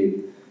நிகழ்ச்சி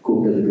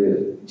கூப்பிட்டதுக்கு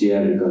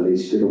GRD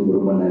காலேஜ்க்கு ரொம்ப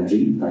ரொம்ப நன்றி.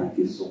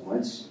 Thank you so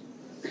much.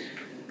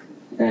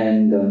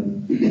 அண்ட்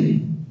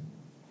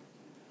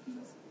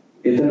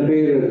எத்தனை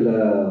பேர் இதில்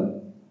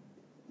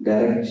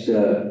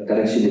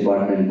டைரக்ஷன்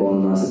டிபார்ட்மெண்ட்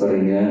போகணும்னு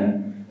ஆசைப்படுறீங்க,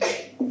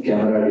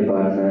 கேமரா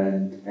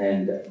டிபார்ட்மெண்ட்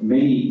அண்ட்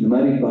மெனி இந்த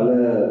மாதிரி பல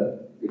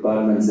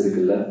டிபார்ட்மெண்ட்ஸ்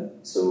இருக்குல்ல.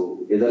 ஸோ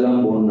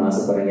இதெல்லாம் போகணும்னு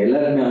ஆசைப்படுறீங்க?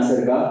 எல்லாருமே ஆசை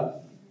இருக்கா?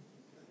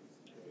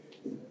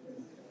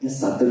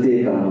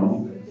 சத்தத்தையே காணும்.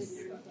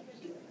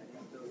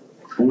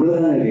 உங்களை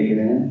தான்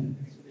கேட்குறேன்.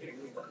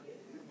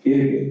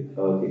 இருக்கு.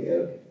 Okay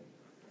okay.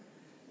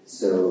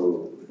 ஸோ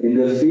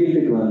இந்த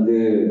ஃபீல்டுக்கு வந்து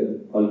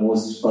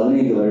ஆல்மோஸ்ட்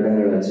 15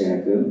 வருடங்கள் ஆச்சு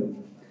எனக்கு.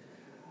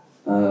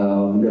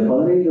 இந்த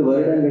 15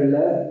 வருடங்கள்ல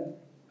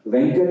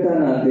வெங்கட்டா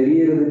நான்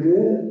தெரியறதுக்கு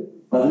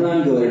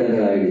 14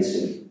 வருடங்கள்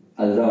ஆயிடுச்சு.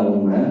 அதுதான்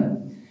உண்மை.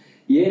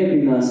 ஏன்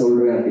அப்படி நான்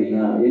சொல்றேன்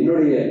அப்படின்னா,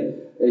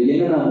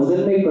 என்ன நான்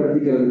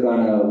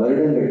முதன்மைப்படுத்திக்கிறதுக்கான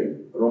வருடங்கள்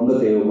ரொம்ப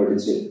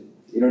தேவைப்பட்டுச்சு.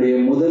 என்னுடைய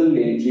முதல்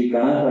என்ட்ரி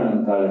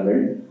கணக்கான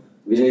காலங்கள்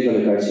விஜய்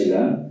தொலைக்காட்சியில.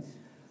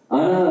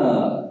 ஆனா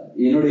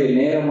என்னுடைய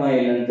நேரமா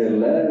என்னன்னு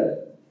தெரியல,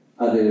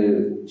 அது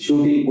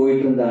ஷூட்டிங்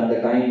போயிட்டு இருந்த அந்த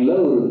டைம்ல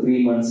ஒரு 3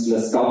 monthsல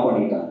ஸ்டாப்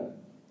பண்ணிட்டாங்க,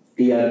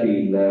 TRP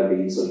இல்லை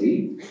அப்படின்னு சொல்லி.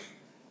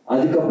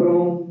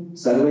 அதுக்கப்புறம்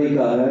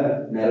சர்வைக்காக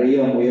நிறைய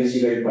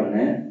முயற்சிகள்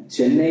பண்ணேன்.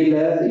 சென்னையில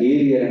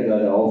ஏறி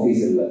இறங்காத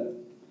ஆஃபீஸ் இல்லை.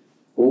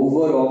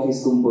 ஒவ்வொரு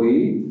ஆஃபீஸ்க்கும் போய்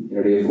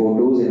என்னுடைய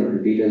போட்டோஸ், என்னோட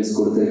டீட்டெயில்ஸ்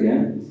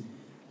கொடுத்துருக்கேன்.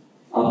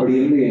 அப்படி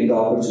இருந்து எந்த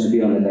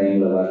ஆப்பர்ச்சுனிட்டியும் அந்த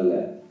டைம்ல வரல.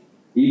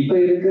 இப்ப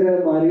இருக்கிற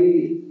மாதிரி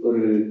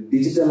ஒரு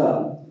டிஜிட்டலா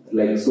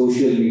லைக்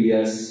சோசியல்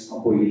மீடியாஸ்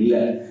அப்போ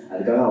இல்லை.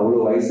 அதுக்காக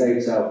அவ்வளோ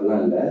வயசாயிடுச்சா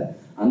அப்படிலாம் இல்லை.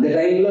 அந்த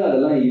டைம்ல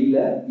அதெல்லாம்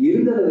இல்லை.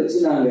 இருந்ததை வச்சு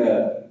நாங்க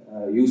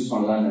யூஸ்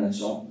பண்ணலாம்னு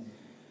நினைச்சோம்.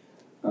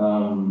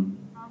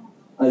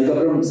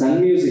 அதுக்கப்புறம் சன்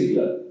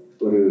மியூசிக்ல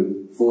ஒரு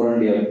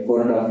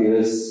 4.5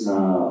 years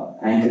நான்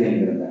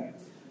ஆங்கரிங் இருந்தேன்.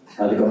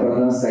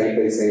 அதுக்கப்புறம் தான் சைட்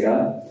பை சைடா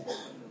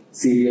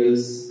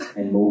சீரியல்ஸ்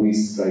அண்ட்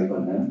மூவிஸ் ட்ரை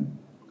பண்ணேன்.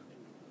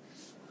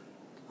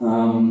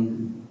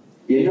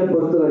 என்னை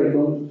பொறுத்த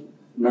வரைக்கும்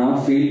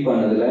நான் ஃபீல்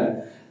பண்ணதுல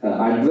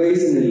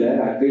அட்வைஸ் இல்லை.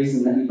 அட்வைஸ்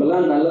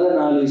இப்பெல்லாம் நல்லதா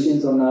 4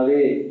 விஷயம்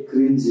சொன்னாவே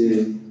கிரிஞ்சு,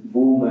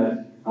 பூமர்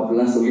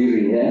அப்படிலாம்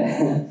சொல்லிடுறீங்க.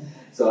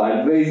 ஸோ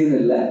அட்வைஸ்ன்னு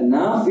இல்லை,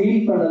 நான்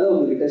ஃபீல் பண்ணதை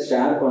உங்ககிட்ட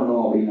ஷேர்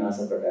பண்ணணும் அப்படின்னு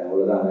ஆசைப்பட்டேன்.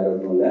 அவ்வளோதான், வேற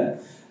ஒன்றும் இல்லை.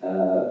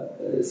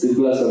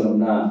 சிம்பிளா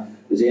சொல்லணும்னா,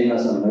 விஜயண்ணா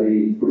சொன்ன மாதிரி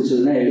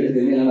பிடிச்சதுன்னா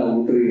எடுத்துக்கங்க, இல்லை நான்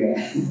விட்டுருங்க.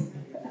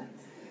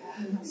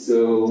 ஸோ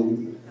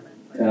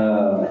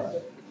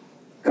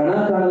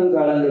கணக்கான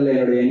காலங்களில்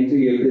என்னோட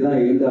என்ட்ரி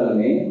எப்படிதான்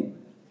இருந்தாலுமே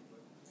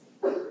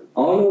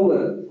ஆல்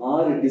ஓவர்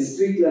 6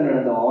 டிஸ்ட்ரிக்ட்ல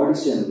நடந்த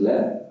ஆடிஷன்ல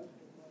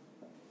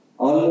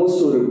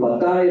ஆல்மோஸ்ட் ஒரு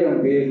 10,000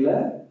 பேர்ல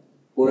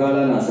ஒரு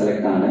ஆளா நான்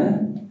செலக்ட் ஆனேன்.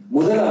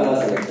 முதல் ஆளா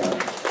செலக்ட்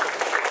ஆனேன்.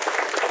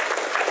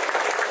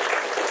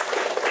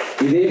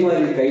 இதே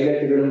மாதிரி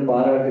கைதட்டுகளும்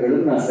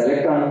பாராட்டுகளும் நான்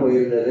செலக்ட் ஆன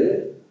போயிருந்தது.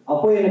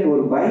 அப்போ எனக்கு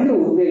ஒரு பயங்கர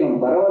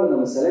உத்வேகம். பரவாயில்ல,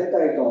 நம்ம செலக்ட்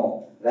ஆயிட்டோம்,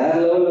 வேற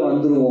லெவல்ல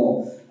வந்துருவோம்,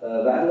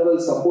 வேற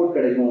லெவல் சப்போர்ட்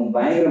கிடைக்கும்,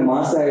 பயங்கர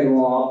மாஸ்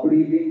ஆயிடுவோம், அப்படி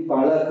இப்படின்னு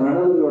பல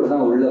கனவுகளோட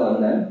தான் உள்ள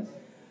வந்தேன்.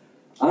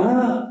 ஆனா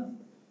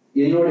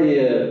என்னுடைய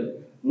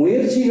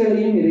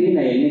முயற்சிகளையும் இதையும்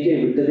நான் என்னைக்கே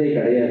விட்டதே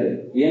கிடையாது.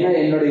 ஏன்னா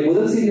என்னுடைய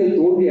முதல் சீரியல்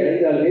தோல்வி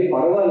அடைந்தாலுமே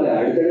பரவாயில்ல,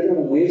 அடுத்தடுத்து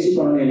நம்ம முயற்சி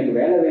பண்ணணும், எனக்கு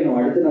வேலை வேணும்,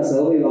 அடுத்து நான்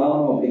சர்வைவ்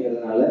ஆகணும்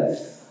அப்படிங்கிறதுனால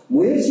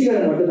முயற்சிகளை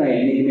மட்டும் நான்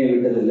என்னைக்குமே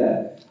விட்டதில்லை.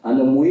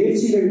 அந்த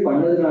முயற்சிகள்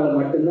பண்ணதுனால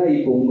மட்டும்தான்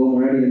இப்போ உங்க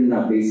முன்னாடி இருந்து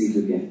நான் பேசிட்டு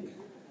இருக்கேன்.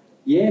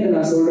 ஏன் இதை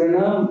நான்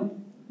சொல்றேன்னா,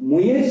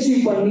 முயற்சி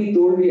பண்ணி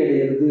தோல்வி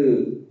அடைகிறது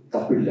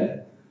தப்பு இல்லை,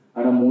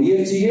 ஆனா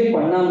முயற்சியே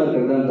பண்ணாம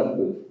இருக்கிறது தான்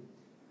தப்பு.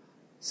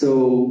 ஸோ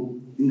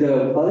இந்த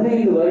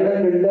 15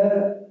 வருடங்கள்ல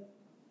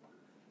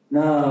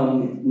நான்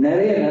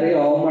நிறைய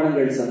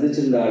அவமானங்கள்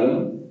சந்திச்சிருந்தாலும்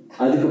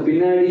அதுக்கு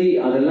பின்னாடி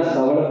அதெல்லாம்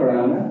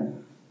கவலைப்படாம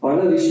பல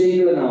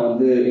விஷயங்களை நான்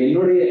வந்து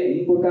என்னுடைய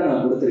இன்புட்டா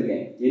நான்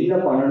கொடுத்துருக்கேன். என்ன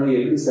பண்ணணும்,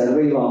 எப்படி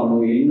சர்வைவ்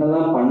ஆகணும்,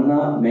 என்னெல்லாம் பண்ணா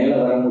மேல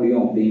வர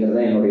முடியும் அப்படிங்கறத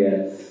என்னுடைய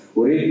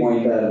ஒரே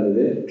பாயிண்டா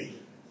இருந்தது.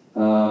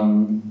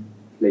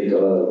 லைக்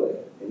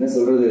என்ன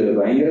சொல்றது,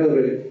 பயங்கர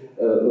ஒரு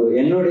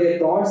என்னுடைய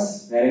தாட்ஸ்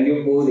வேற எங்கேயோ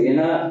போகுது.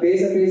 ஏன்னா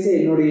பேச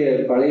என்னுடைய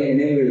பழைய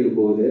நினைவுகளுக்கு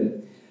போகுது.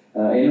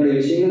 என்னுடைய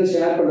விஷயங்களை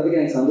ஷேர் பண்றதுக்கு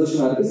எனக்கு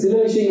சந்தோஷமா இருக்கு. சில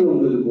விஷயங்கள்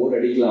உங்களுக்கு போர்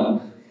அடிக்கலாம்.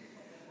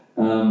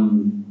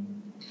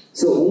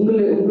 ஸோ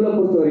உங்களை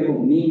பொறுத்த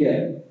வரைக்கும் நீங்க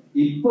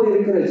இப்போ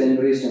இருக்கிற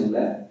ஜெனரேஷன்ல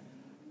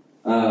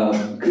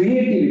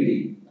கிரியேட்டிவிட்டி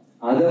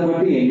அதை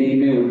மட்டும்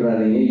என்னைக்குமே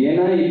விட்டுறாதீங்க.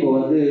 ஏன்னா இப்போ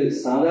வந்து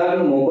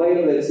சாதாரண மொபைல்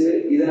வச்சு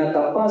இதை நான்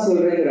தப்பா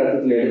சொல்றேங்கிற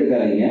அர்த்தத்துல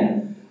எடுத்துக்காதீங்க.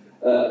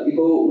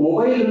 இப்போ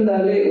மொபைல்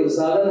இருந்தாலே ஒரு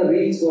சாதாரண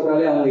ரீல்ஸ்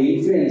போட்டாலே அவங்க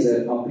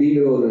இன்ஃப்ளூயன்சர்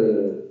அப்படிங்கிற ஒரு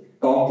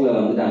டாக்ல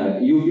வந்துட்டாங்க.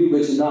 யூடியூப்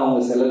வச்சுருந்தா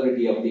அவங்க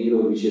செலிபிரிட்டி அப்படிங்கிற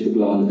ஒரு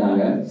விஷயத்துக்குள்ள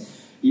வந்துட்டாங்க.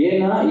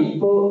 ஏன்னா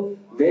இப்போ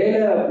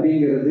வேலை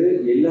அப்படிங்கிறது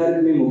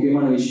எல்லாருக்குமே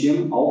முக்கியமான விஷயம்.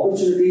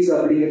 ஆப்பர்ச்சுனிட்டிஸ்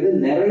அப்படிங்கிறது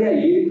நிறைய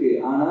இருக்கு.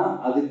 ஆனா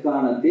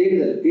அதுக்கான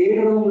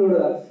தேடுறவங்களோட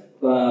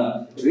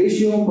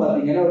ரேஷியோவும்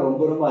பாத்தீங்கன்னா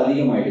ரொம்ப ரொம்ப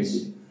அதிகமாயிடுச்சு.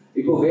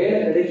 இப்போ வேலை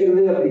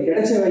கிடைக்கிறது, அப்படி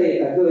கிடைச்ச வேலையை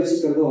தக்க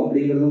வச்சுக்கிறதும்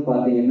அப்படிங்கிறதும்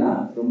பாத்தீங்கன்னா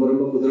ரொம்ப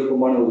ரொம்ப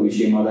குதிரக்கமான ஒரு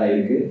விஷயமா தான்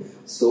இருக்கு.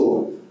 ஸோ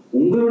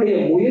உங்களுடைய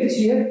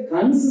முயற்சியை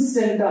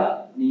கன்சிஸ்டன்டா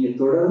நீங்க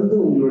தொடர்ந்து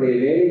உங்களுடைய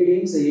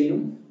வேலைகளையும்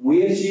செய்யணும்,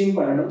 முயற்சியும்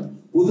பண்ணணும்,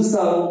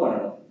 புதுசாகவும்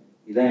பண்ணணும்.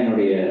 இதுதான்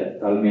என்னுடைய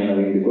தாழ்மையான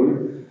வேண்டுகோள்.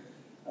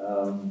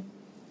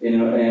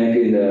 எனக்கு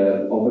இந்த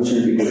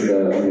ஆப்பர்ச்சுனிட்டி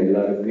கொடுத்த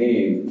எல்லாருக்குமே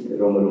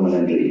ரொம்ப ரொம்ப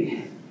நன்றி.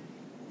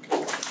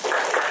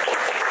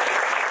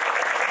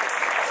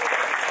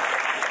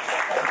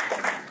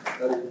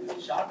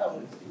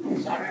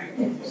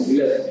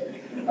 இல்ல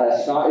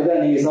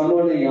இதான் நீங்க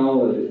சொன்னோன்னு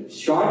ஞாபகம் வருது.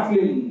 ஷார்ட்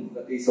பிலிம்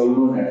பத்தி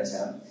சொல்லணும்னு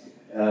நினைச்சேன்.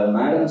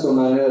 மேடம்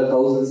சொன்னாங்க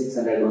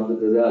 1600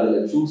 வந்தது, அதுல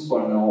சூஸ்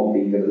பண்ணோம்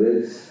அப்படிங்கிறது.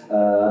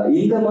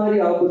 இந்த மாதிரி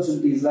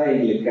ஆப்பர்ச்சுனிட்டிஸ்லாம்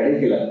எங்களுக்கு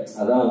கிடைக்கல,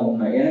 அதான்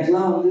உண்மை.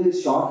 எனக்குலாம் வந்து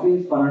ஷார்ட்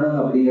பிலிம் பண்ணணும்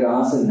அப்படிங்கிற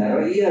ஆசை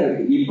நிறைய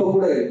இருக்கு, இப்ப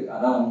கூட இருக்கு,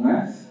 அதான் உண்மை.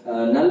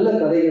 நல்ல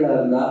கதைகளா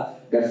இருந்தா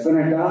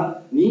டெஃபினட்டா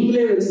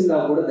நீங்களே வச்சிருந்தா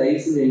கூட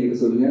தயவு செஞ்சு எங்கிட்ட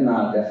சொல்லுங்க,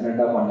 நான்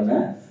டெஃபினட்டா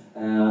பண்ணுவேன்.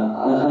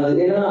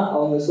 ஏன்னா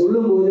அவங்க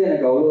சொல்லும் போது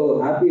எனக்கு அவ்வளோ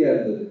ஹாப்பியா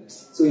இருந்தது.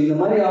 ஸோ இந்த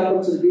மாதிரி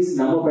ஆப்பர்ச்சுனிட்டிஸ்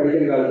நம்ம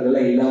படிக்கிற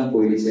காலத்துல இல்லாம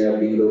போயிடுச்சு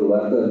அப்படிங்கிற ஒரு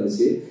வருத்தம்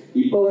இருந்துச்சு.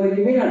 இப்போ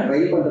வரைக்குமே நான் ட்ரை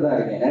பண்ணிட்டு தான்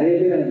இருக்கேன். நிறைய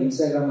பேர் எனக்கு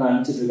இன்ஸ்டாகிராம்ல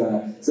அனுப்பிச்சிட்டு இருக்காங்க,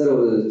 சார்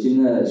ஒரு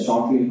சின்ன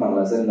ஷார்ட் ஃபிலிம்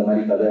பண்ணலாம் சார், இந்த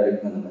மாதிரி கதை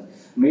இருக்கு, அந்த மாதிரி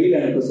மெயில்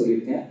அனுப்ப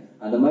சொல்லியிருக்கேன்.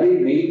 அந்த மாதிரி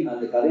மெயில்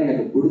அந்த கதை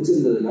எனக்கு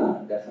பிடிச்சிருந்ததுன்னா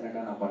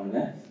டெஃபினட்டா நான்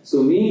பண்ணுவேன். ஸோ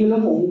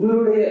நீங்களும்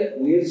உங்களுடைய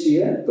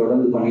முயற்சியை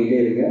தொடர்ந்து பண்ணிட்டே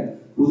இருங்க,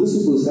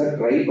 புதுசா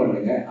ட்ரை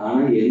பண்ணுங்க.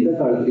 ஆனா எந்த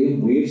காலத்திலையும்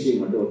முயற்சியை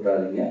மட்டும்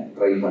விட்டுறாதீங்க,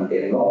 ட்ரை பண்ணிட்டே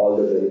இருங்க. All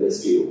the very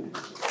best to you.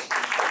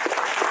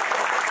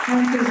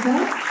 Thank you, sir,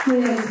 for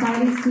your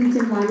inspiring speech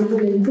and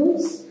valuable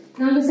inputs.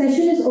 Now the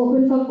session is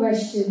open for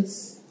questions.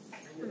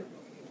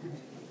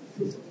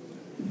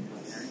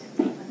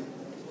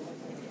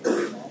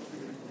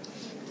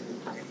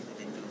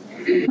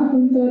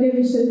 From third year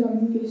visual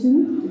communication,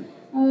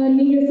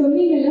 நீங்க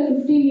சொன்னீங்கல்ல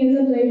 15 years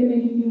ட்ரை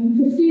பண்ணிருக்கீங்க.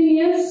 15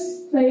 years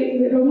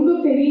ரொம்ப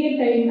பெரிய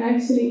time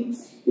actually.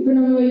 இப்போ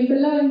நம்ம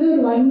இப்பெல்லாம் வந்து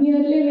ஒரு 1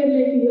 yearலயே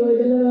வேலையோ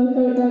இதெல்லாம் ஒர்க்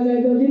அவுட்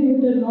ஆகாது அப்படின்னு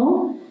விட்டுருந்தோம்.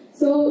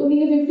 ஸோ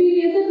நீங்க 15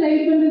 years ட்ரை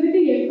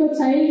பண்றதுக்கு எப்போ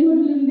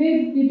சைல்ட்ஹுட்ல இருந்தே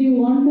did you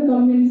want to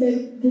come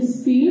inside this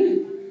field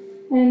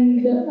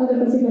and அதை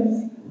பத்தி பாருங்க.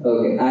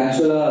 ஓகே,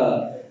 ஆக்சுவலா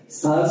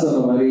சார்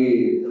சொன்ன மாதிரி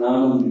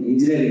நானும்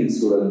இன்ஜினியரிங்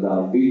ஸ்டூடெண்ட்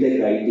தான்,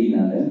 பிடெக் ஐடி.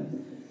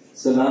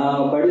 ஸோ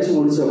நான் படிச்சு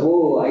முடிச்சப்போ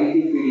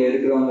ஐடி ஃபீல்ட்ல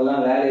இருக்கிறவங்க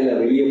எல்லாம் வேலையில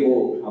வெளியே போ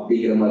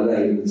அப்படிங்கிற மாதிரி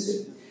தான் இருந்துச்சு.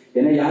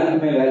 ஏன்னா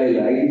யாருக்குமே வேலை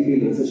இல்லை, ஐடி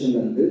ஃபீல்ட் ரெசெஷன்ல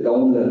இருந்து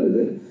டவுன்ல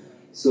இருந்தது.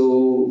 ஸோ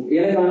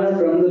எனக்கு ஆனால்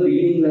ஃப்ரம் த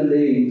பிகினிங்ல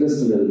இருந்தே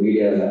இன்ட்ரெஸ்ட் இருந்தது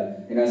மீடியாவில்.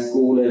 ஏன்னா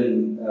ஸ்கூல் அண்ட்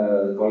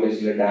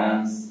காலேஜ்ல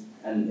டான்ஸ்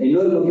அண்ட்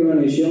இன்னொரு முக்கியமான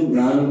விஷயம்,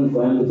 நானும்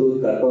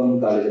கோயம்புத்தூர்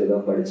கற்பகம் காலேஜில்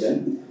தான் படித்தேன்.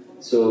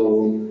 ஸோ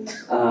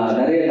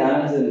நிறைய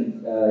டான்ஸ்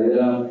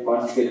இதெல்லாம்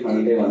பார்ட்டிசிபேட்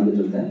பண்ணிட்டே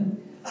வந்துட்டு இருந்தேன்.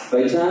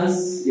 பை சான்ஸ்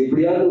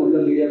எப்படியாவது உள்ள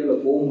மீடியாக்குள்ள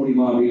போக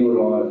முடியுமா அப்படின்னு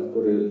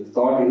ஒரு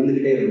தாட்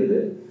இருந்துகிட்டே இருந்தது.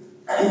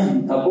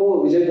 அப்போ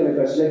விஜய்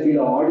தொலைக்காட்சியில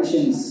கீழே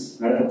ஆடிஷன்ஸ்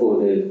நடக்க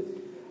போகுது,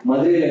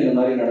 மதுரையில இந்த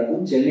மாதிரி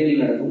நடக்கும்,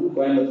 சென்னையில் நடக்கும்,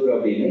 கோயம்புத்தூர்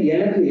அப்படின்னு.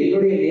 எனக்கு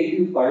என்னுடைய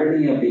நேட்டிவ்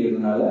பழனி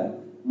அப்படிங்கிறதுனால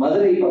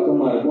மதுரை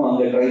பக்கமா இருக்கும்,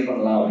 அங்க ட்ரை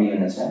பண்ணலாம் அப்படின்னு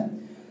நினைச்சேன்.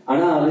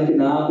 ஆனா அதுக்கு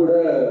நான் கூட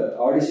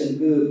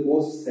ஆடிஷனுக்கு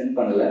போஸ்ட் சென்ட்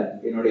பண்ணல.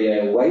 என்னுடைய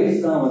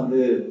ஒய்ஃப் தான் வந்து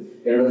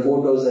என்னோட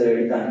போட்டோஸ்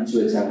எடுத்து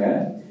அனுப்பிச்சு வச்சாங்க.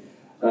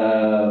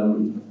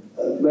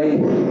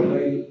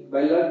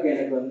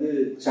 எனக்கு வந்து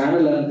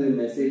சேனல்ல இருந்து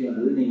மெசேஜ்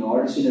வந்தது, நீங்க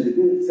ஆடிஷன்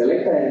இதுக்கு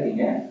செலக்ட்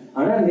ஆயிருக்கீங்க,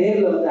 ஆனா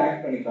நேர்ல வந்து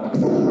ஆக்ட் பண்ணிக்காங்க.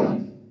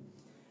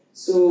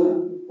 ஸோ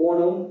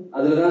போனோம்.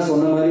 அதுலதான்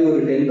சொன்ன மாதிரி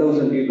ஒரு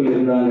 10,000 பீப்புள்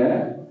இருந்தாங்க.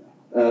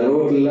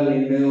 ரோட்ல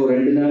நின்று ஒரு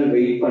 2 நாள்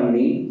வெயிட்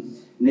பண்ணி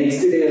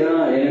நெக்ஸ்ட் டே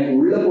தான் எனக்கு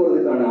உள்ள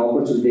போறதுக்கான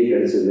ஆப்பர்ச்சுனிட்டி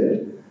கிடைச்சது.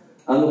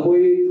 அங்க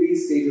போய் 3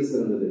 ஸ்டேஜஸ்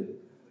இருந்தது.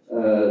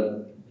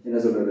 என்ன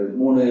சொல்றது,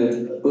 3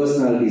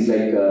 பர்சனாலிட்டிஸ்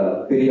லைக்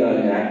பெரிய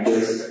ஆளுங்க,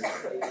 ஆக்டர்ஸ்.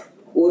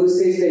 ஒரு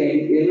ஸ்டேஜ்ல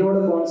என்னோட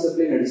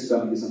கான்செப்ட்ல நடிச்சு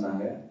காமிக்க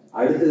சொன்னாங்க.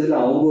 அடுத்ததுல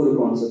அவங்க ஒரு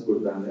கான்செப்ட்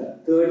கொடுத்தாங்க.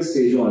 3rd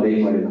ஸ்டேஜும் அதே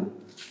மாதிரி தான்.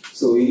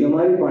 ஸோ இந்த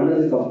மாதிரி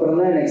பண்ணதுக்கு அப்புறம்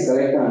தான் எனக்கு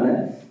செலக்ட்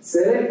ஆனேன்.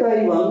 செலக்ட்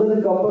ஆகி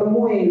வந்ததுக்கு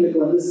அப்புறமும் எங்களுக்கு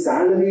வந்து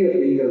சேலரி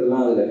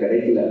அப்படிங்கிறதுலாம் அதுல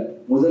கிடைக்கல,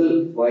 முதல்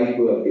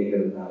வாய்ப்பு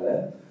அப்படிங்கிறதுனால.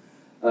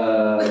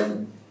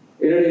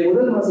 என்னுடைய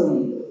முதல் மாசம்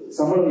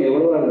சம்பளம்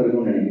எவ்வளவா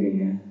இருந்திருக்கும்னு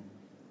நினைக்கிறீங்க?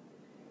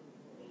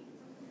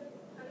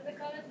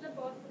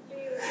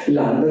 இல்ல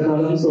அந்த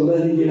காலம்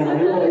சொல்லாதீங்க,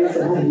 நான்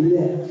வயசெல்லாம் இல்ல.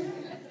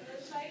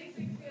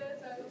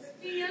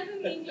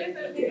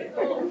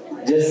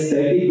 ஜஸ்ட்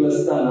 30+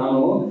 தான்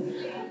நானும்.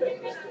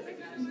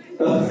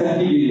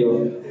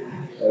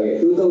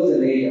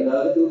 2008,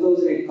 அதாவது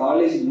 2008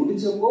 காலேஜ்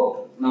முடிச்சப்போ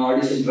நான்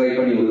ஆடிஷன் ட்ரை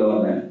பண்ணி உள்ள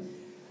வந்தேன்.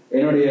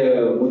 என்னுடைய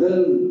முதல்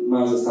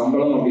மாச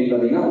சம்பளம் அப்படின்னு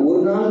பாத்தீங்கன்னா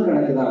ஒரு நாள்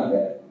கணக்கு தான். அங்க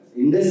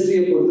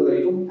இண்டஸ்ட்ரியை பொறுத்த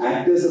வரைக்கும்,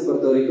 ஆக்டர்ஸை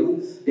பொறுத்த வரைக்கும்,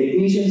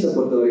 டெக்னீஷியன்ஸை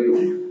பொறுத்த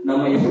வரைக்கும்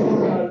நம்ம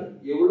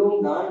எவ்வளவு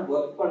நாள்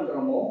ஒர்க்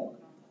பண்றோமோ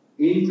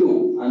இன்டூ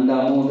அந்த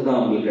அமௌண்ட் தான்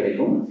அவங்களுக்கு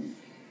கிடைக்கும்.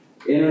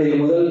 என்னுடைய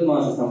முதல்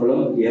மாச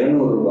சம்பளம்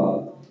 200 ரூபாய்.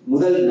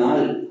 முதல்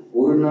நாள்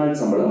ஒரு நாள்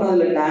சம்பளம்,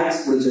 அதுல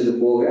டாக்ஸ் பிடிச்சது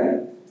போக.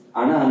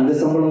 ஆனா அந்த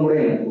சம்பளம் கூட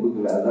எனக்கு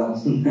கொடுக்கல. அதான்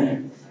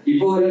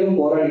இப்போ வரைக்கும்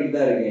போராடிட்டு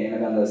தான் இருக்கேன்,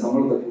 எனக்கு அந்த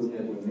சம்பளத்தை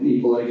கொடுங்க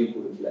இப்போ வரைக்கும்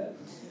கொடுக்கல.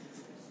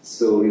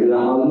 ஸோ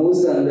இதுதான்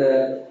ஆல்மோஸ்ட் அந்த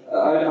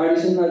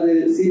ஆடிஷன். அது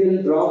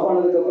சீரியல் டிராப்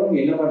ஆனதுக்கு அப்புறம்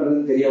என்ன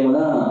பண்றதுன்னு தெரியாம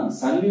தான்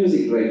சன்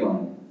மியூசிக் ட்ரை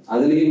பண்ணோம்.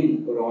 அதுலயும்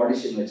ஒரு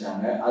ஆடிஷன்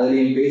வச்சாங்க,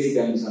 அதுலயும் பேசி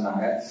காமி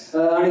சொன்னாங்க.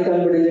 அனைத்து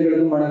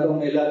அன்படைஞ்சர்களுக்கும்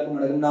வணக்கம், எல்லாருக்கும்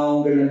வணக்கம், நான்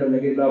உங்கள்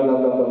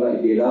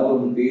இப்படி ஏதாவது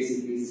ஒன்று பேசி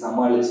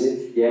சமாளிச்சு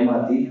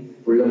ஏமாத்தி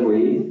உள்ள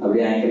போய்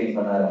அப்படியே ஆங்கரிங்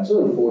பண்ண ஆரம்பிச்சு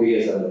ஒரு 4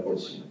 years அதில்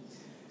போச்சு.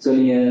 ஸோ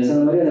நீங்க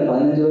சொன்ன மாதிரி அந்த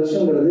 15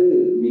 வருஷங்கிறது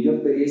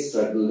மிகப்பெரிய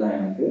ஸ்ட்ரகிள் தான்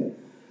எனக்கு.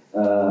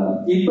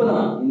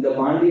 இப்பதான் இந்த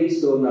பாண்டியன்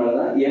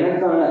ஸ்டோர்னாலதான்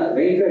எனக்கான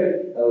வெங்கட்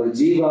ஒரு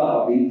ஜீவா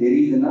அப்படின்னு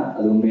தெரியுதுன்னா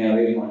அது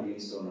உண்மையாவே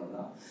பாண்டியன் ஸ்டோர்னால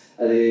தான்.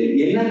 அது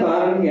என்ன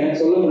காரணம்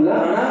எனக்கு சொல்ல முடியல.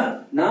 ஆனா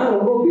நான்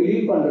ரொம்ப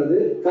பிலீவ் பண்றது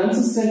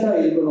கன்சிஸ்டன்டா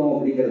இருக்கணும்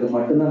அப்படிங்கறது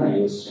மட்டும்தான் நான்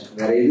யோசிச்சேன்,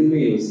 வேற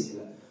எதுவுமே யோசிக்கல.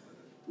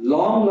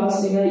 லாங்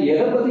லாஸ்டிங்கா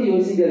எதை பத்தி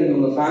யோசிக்காதீங்க.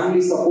 உங்க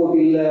ஃபேமிலி சப்போர்ட்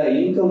இல்ல,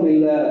 இன்கம்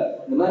இல்ல,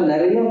 இந்த மாதிரி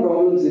நிறைய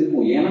ப்ராப்ளம்ஸ்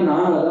இருக்கும். ஏன்னா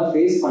நான் அதான்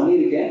ஃபேஸ்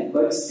பண்ணியிருக்கேன்.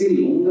 பட் ஸ்டில்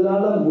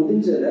உங்களால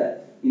முடிஞ்சதை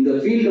இந்த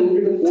ஃபீல்ட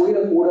விட்டுட்டு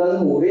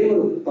போயிடக்கூடாதுன்னு ஒரே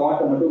ஒரு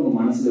தாட்டை மட்டும் உங்க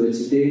மனசுல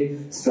வச்சுட்டு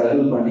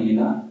ஸ்ட்ரகிள்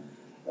பண்ணீங்கன்னா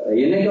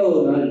என்னைக்கா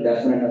ஒரு நாள்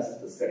டெஃபினட்டா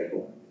சக்சஸ்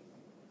கிடைக்கும்.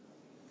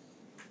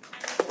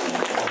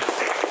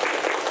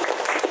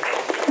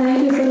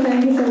 Thank you, sir.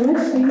 Thank you so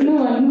much.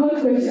 One more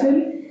question.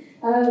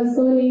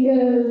 So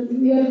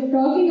you are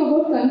talking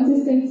about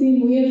consistency,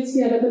 முயற்சி,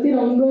 அதை பத்தி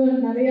ரொம்ப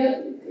நிறைய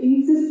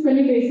இன்சிஸ்ட்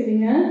பண்ணி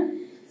பேசுறீங்க.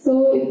 So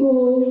இப்போ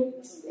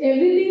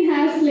everything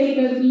has like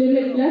a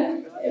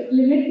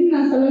limit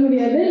நான் சொல்ல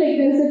முடியாது. Like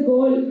there is a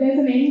goal, there is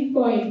an end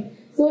point.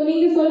 So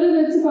நீங்க சொல்றத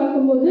வச்சு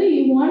பார்க்கும்போது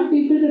you want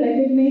people to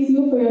recognize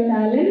you for your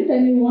talent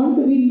and you want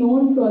to be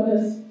known to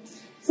others.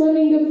 So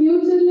நீங்க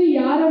ஃபியூச்சர்ல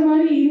யார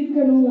மாதிரி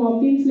இருக்கணும்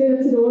அப்படின்னு சொல்லி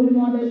வச்சு ரோல்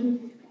மாடல்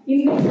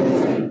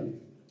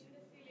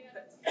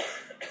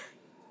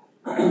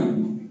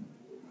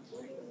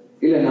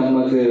இல்ல,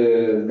 நமக்கு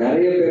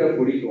நிறைய பேரை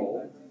பிடிக்கும்,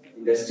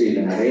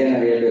 இண்டஸ்ட்ரியில நிறைய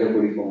பேரை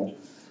பிடிக்கும்.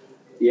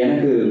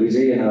 எனக்கு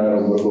விஜய் என்ன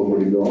ரொம்ப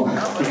பிடிக்கும்,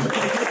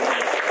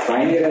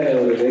 பயங்கர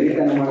ஒரு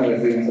வெறித்தனமான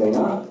ரசிகன்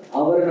சொல்லலாம்.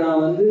 அவர்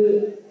நான்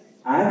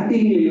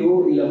ஆக்டிங்லயோ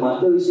இல்ல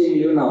மற்ற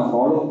விஷயங்களையோ நான்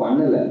ஃபாலோ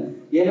பண்ணல.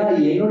 ஏன்னா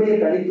என்னுடைய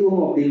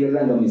தனித்துவம்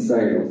அப்படிங்கிறது அங்க மிஸ்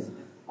ஆயிடும்.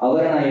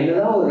 அவரை நான்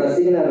என்னதான் ஒரு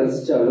ரசிகனா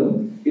ரசிச்சாலும்,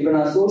 இப்ப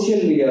நான்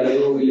சோசியல்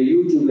மீடியாலயோ இல்ல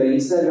யூடியூப்ல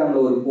இன்ஸ்டாகிராம்ல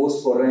ஒரு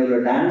போஸ்ட் போடுறேன், இல்ல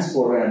டான்ஸ்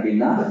போடுறேன்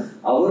அப்படின்னா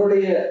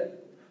அவருடைய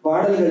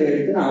பாடல்களை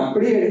எடுத்து நான்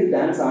அப்படியே எடுத்து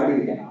டான்ஸ் ஆடி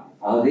இருக்கேன்,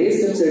 அதே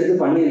ஸ்டெப்ஸ் எடுத்து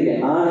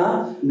பண்ணியிருக்கேன். ஆனா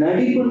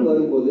நடிப்புன்னு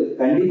வரும்போது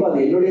கண்டிப்பா அது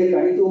என்னுடைய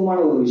தனித்துவமான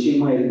ஒரு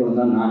விஷயமா இருக்கணும்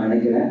தான் நான்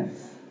நினைக்கிறேன்.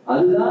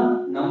 அதுதான்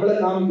நம்மளை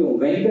காமிக்கும்.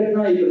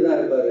 வெங்கட்னா இப்படிதான்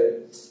இருப்பாரு,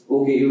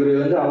 ஓகே இவரு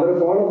அவரை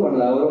ஃபாலோ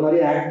பண்ணல, அவரை மாதிரி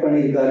ஆக்ட்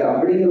பண்ணியிருக்காரு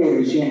அப்படிங்கிற ஒரு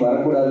விஷயம்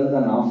வரக்கூடாதுன்னு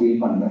தான் நான்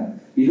ஃபீல் பண்றேன்.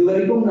 இது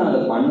வரைக்கும் நான்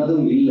அதை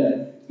பண்ணதும் இல்லை,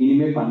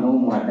 இனிமே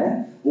பண்ணவும் மாட்டேன்.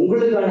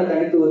 உங்களுக்கான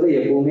தனித்துவத்தை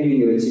எப்பவுமே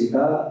நீங்க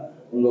வச்சுக்கிட்டா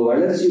உங்க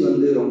வளர்ச்சி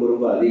ரொம்ப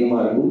ரொம்ப அதிகமா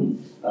இருக்கும்.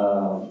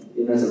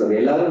 என்ன சொல்றது,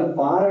 எல்லாரும்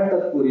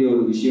பாராட்டக்கூடிய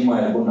ஒரு விஷயமா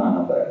இருக்கும் நான்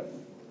நம்புறேன்.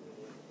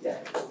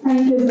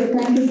 Thank you, sir.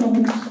 Thank you so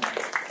much.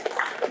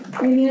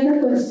 Any other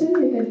question?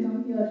 You can come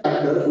here.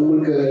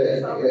 உங்களுக்கு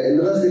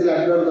என்னதான் ஸ்டில்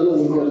ஆக்டரா இருந்தாலும்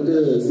உங்களுக்கு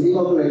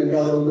சினிமாக்குள்ள என்ட்ரு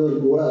ஆகணும் ஒரு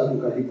கோலா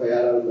இருக்கும் கண்டிப்பா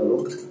யாரா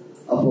இருந்தாலும்.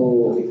 அப்போ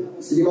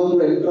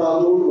சினிமாக்குள்ள என்ட்ரு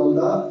ஆகணும்னு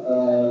வந்தா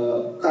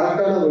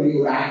கரெக்டான வழி,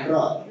 ஒரு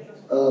ஆக்டரா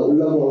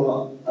உள்ள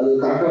போகலாம், அது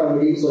கரெக்டான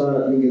வழின்னு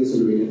சொன்னா நீங்க எது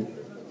சொல்லுவீங்க?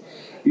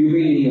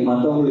 நீங்க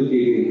மத்தவங்களுக்கு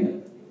கேக்குறீங்க,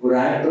 ஒரு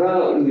ஆக்டரா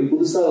நீங்க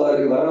புதுசா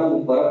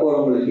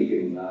வரப்போறவங்களுக்கு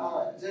கேக்குறீங்களா?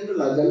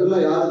 ஜெனரலா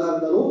யாரா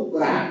இருந்தாலும்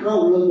ஒரு ஆக்டரா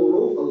உள்ள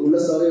போகணும், உள்ள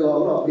சர்வே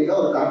ஆகணும் அப்படின்னா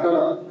ஒரு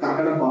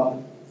கரெக்டான பாத்து.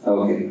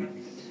 ஓகே,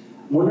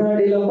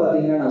 முன்னாடி எல்லாம்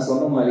பாத்தீங்கன்னா நான்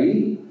சொன்ன மாதிரி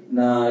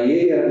நான்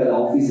ஏறி இறங்குற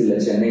ஆபீஸ் இல்ல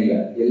சென்னையில,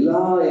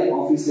 எல்லா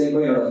ஆபீஸ்லயும்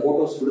போய் என்னோட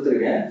போட்டோஸ்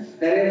கொடுத்துருக்கேன்.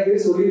 நிறைய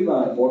பேர்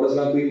சொல்லியிருப்பாங்க போட்டோஸ்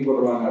எல்லாம் தூக்கி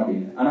போட்டுருவாங்க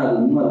அப்படின்னு. ஆனா அது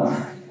உண்மைதான்,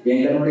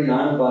 என் கண்ணுடைய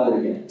நானும்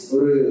பார்த்திருக்கேன்.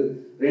 ஒரு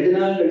 2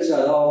 நாள் கழிச்சு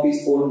அதான்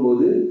ஆபீஸ்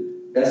போடும்போது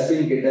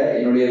டஸ்ட்பின் கிட்ட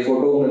என்னுடைய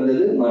போட்டோவும்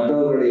இருந்தது,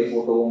 மற்றவர்களுடைய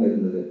போட்டோவும்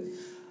இருந்தது.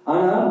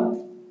 ஆனா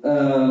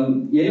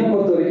என்னை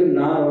பொறுத்த வரைக்கும்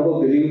நான் ரொம்ப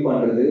பிலீவ்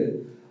பண்றது,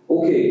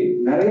 ஓகே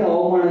நிறைய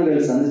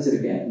அவமானங்கள்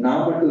சந்திச்சிருக்கேன்,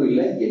 நான் மட்டும்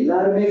இல்லை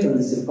எல்லாருமே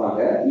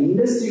சந்திச்சிருப்பாங்க.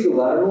 இண்டஸ்ட்ரிக்கு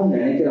வரணும்னு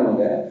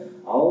நினைக்கிறவங்க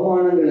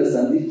அவமானங்களை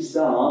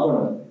சந்திச்சுதான்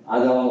ஆகணும்.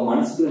 அது அவங்க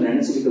மனசுக்குள்ள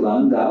நினைச்சுக்கிட்டு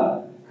வந்தா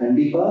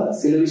கண்டிப்பா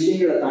சில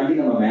விஷயங்களை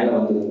தாண்டி நம்ம மேல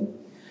வந்துடுவோம்.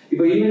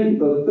 இப்ப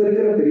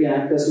இருக்கிற பெரிய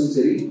ஆக்டர்ஸும்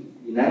சரி,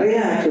 நிறைய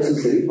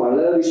ஆக்டர்ஸும் சரி, பல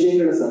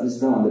விஷயங்களை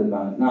சந்திச்சுதான்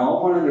வந்திருப்பாங்க. நான்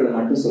அவமானங்களை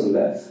மட்டும்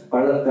சொல்ல,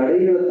 பல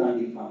தடைகளை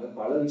தாண்டிருப்பாங்க,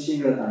 பல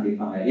விஷயங்களை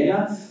தாண்டிருப்பாங்க. ஏன்னா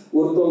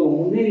ஒருத்தவங்க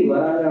முன்னேறி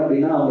வராங்க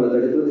அப்படின்னா அவங்களை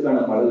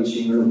தடுக்கிறதுக்கான பல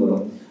விஷயங்களும்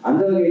வரும்.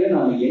 அந்த வகையில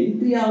நம்ம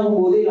என்ட்ரி ஆகும்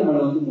போதே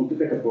நம்மளை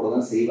முட்டுக்கட்டை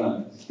போடதான் செய்வாங்க.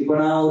 இப்ப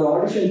நான் ஒரு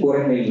ஆடிஷன்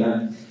போறேன்னு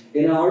வைங்களேன்,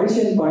 என்ன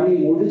ஆடிஷன் பண்ணி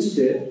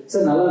முடிச்சுட்டு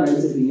சார் நல்லா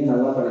நினைச்சிருக்கீங்க,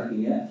 நல்லா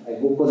பண்ணிருக்கீங்க, I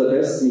hope for the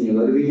best, நீங்க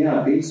வருவீங்க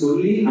அப்படின்னு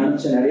சொல்லி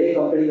அனுப்பிச்ச நிறைய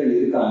கம்பெனிகள்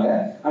இருக்காங்க.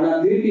 ஆனா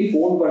திருப்பி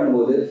போன்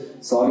பண்ணும்போது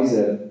சாரி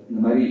சார்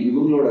இந்த மாதிரி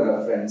இவங்களோட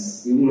ரெஃபரன்ஸ்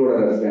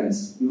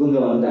இவங்க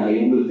வந்துட்டாங்க,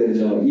 இவங்களுக்கு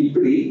தெரிஞ்சவங்க,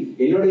 இப்படி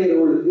என்னுடைய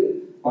ரோலுக்கு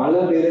பல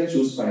பேரை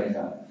சூஸ்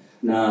பண்ணிருக்காங்க.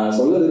 நான்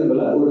சொல்ல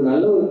விரும்பல, ஒரு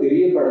நல்ல ஒரு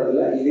பெரிய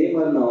படத்துல இதே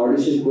மாதிரி நான்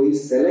ஆடிஷன் போய்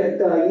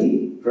செலக்ட் ஆகி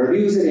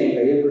ப்ரொடியூசர் என்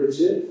கையை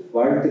பிடிச்சு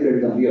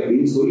வாழ்த்துக்கள் தம்பி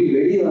அப்படின்னு சொல்லி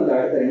வெளியே வந்த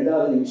அடுத்த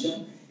 2வது நிமிஷம்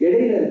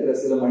இடையில இருக்கிற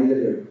சில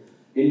மனிதர்கள்,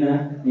 என்ன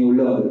நீ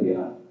உள்ள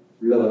வந்துருக்கியா,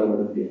 உள்ள வர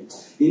முடியாது,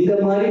 இந்த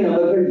மாதிரி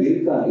நபர்கள்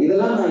இருக்காங்க.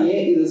 இதெல்லாம் நான்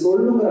ஏன் இது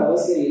சொல்லணுங்கிற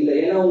அவசியம் இல்லை,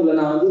 ஏன்னா உங்களை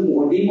நான் வந்து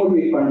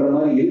டிமோட்டிவேட் பண்ற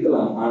மாதிரி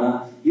இருக்கலாம். ஆனா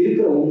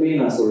இருக்கிற உண்மையை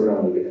நான் சொல்றேன்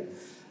அவங்ககிட்ட.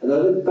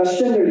 அதாவது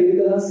கஷ்டங்கள்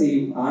இருக்கதான்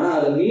செய்யும், ஆனா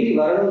அதை மீறி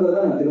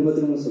வரணுங்கிறத நான் திரும்ப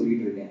திரும்ப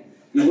சொல்லிட்டு இருக்கேன்.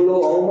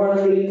 இவ்வளவு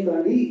அவமானங்களையும்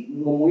தாண்டி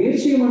உங்க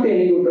முயற்சியை மட்டும்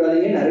என்னைக்கு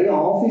விட்டுறாதீங்க. நிறைய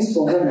ஆபீஸ்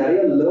போங்க,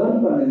 நிறைய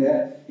லேர்ன் பண்ணுங்க,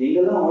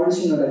 எங்கெல்லாம்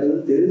ஆடிஷன்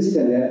நடக்குதுன்னு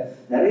தெரிஞ்சுக்கங்க,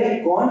 நிறைய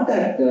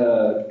கான்டாக்ட்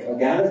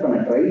கேதர் பண்ண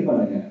ட்ரை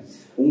பண்ணுங்க.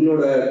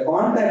 உங்களோட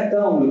கான்டாக்ட்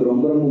தான் உங்களுக்கு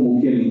ரொம்ப ரொம்ப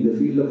முக்கியம் இந்த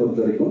ஃபீல்ட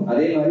பொறுத்த வரைக்கும்.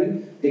 அதே மாதிரி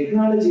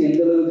டெக்னாலஜி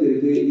எந்த அளவுக்கு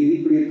இருக்கு, இது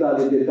இப்படி இருக்கா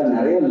அது இப்படி இருக்கா,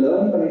 நிறைய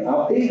லேர்ன் பண்ணி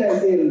அப்டேட்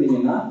ஆகிட்டே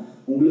இருந்தீங்கன்னா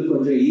உங்களுக்கு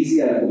கொஞ்சம்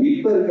ஈஸியா இருக்கும்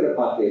இப்ப இருக்கிற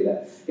பார்க்கையில.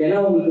 ஏன்னா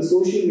உங்களுக்கு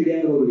சோசியல்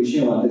மீடியாங்கிற ஒரு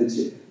விஷயம்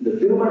வந்துருச்சு. இந்த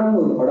திருமணம்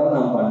ஒரு படம்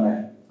நான் பண்ணேன்,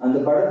 அந்த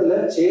படத்துல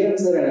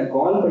சேரன் சார் எனக்கு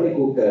கால் பண்ணி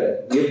கூப்பிட்டாரு.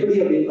 எப்படி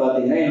அப்படின்னு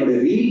பாத்தீங்கன்னா என்னோட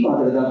ரீல்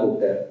பார்த்துட்டு தான்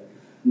கூப்பிட்டாரு.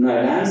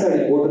 நான் டான்ஸ் ஆடி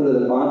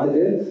போட்டிருந்ததை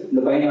பார்த்துட்டு இந்த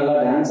பையன் நல்லா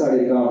டான்ஸ் ஆடி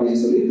இருக்கான்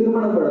அப்படின்னு சொல்லி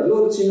திருமண படத்துல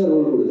ஒரு சின்ன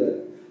ரோல் கொடுத்தாரு.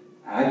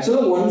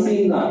 ஆக்சுவலா ஒன்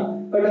சீன் தான்,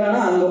 பட் ஆனா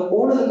அங்க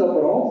போனதுக்கு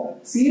அப்புறம்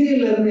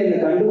சீரியல்ல இருந்து என்ன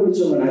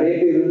கண்டுபிடிச்சவங்க நிறைய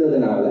பேர்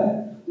இருந்ததுனால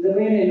இந்த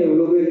பையன் என்ன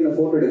இவ்வளவு பேர் என்ன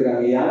போட்டோ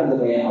எடுக்கிறாங்க, யார் இந்த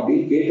பையன்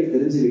அப்படின்னு கேட்டு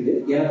தெரிஞ்சுக்கிட்டு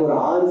எனக்கு ஒரு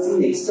 6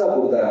 சீன் எக்ஸ்ட்ரா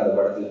கொடுத்தாரு அந்த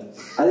படத்துல.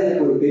 அது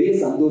எனக்கு ஒரு பெரிய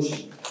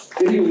சந்தோஷம்,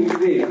 பெரிய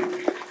உத்வேகம்.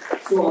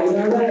 ஸோ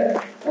அதனால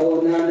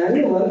நான்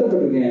நிறைய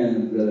வருத்தப்பட்டிருக்கேன்.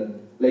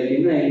 லைக்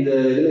என்ன இந்த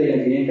இதுல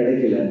எனக்கு ஏன்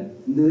கிடைக்கல,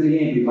 இந்த இதுல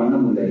ஏன் இப்படி பண்ண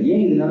முடியல,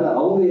 ஏன் இதனால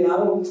அவங்க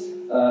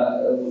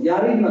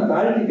யாரையும் நான்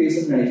தாழ்த்தி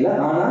பேசணும்னு நினைக்கல.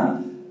 ஆனா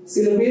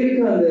சில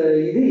பேருக்கு அந்த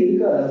இது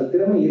இருக்காது, அந்த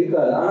திறமை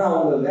இருக்காது, ஆனா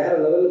அவங்க வேற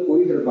லெவல்ல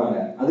போயிட்டு இருப்பாங்க.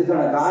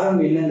 அதுக்கான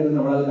காரணம் என்னங்கிறது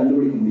நம்மளால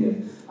கண்டுபிடிக்க முடியாது.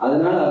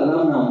 அதனால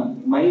அதெல்லாம் நான்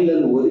மைண்ட்ல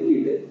இருந்து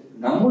ஒதுக்கிட்டு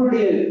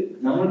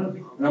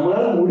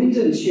நம்மளால முடிஞ்ச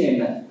விஷயம்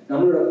என்ன,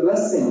 நம்மளோட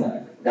பிளஸ் என்ன,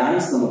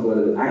 டான்ஸ் நமக்கு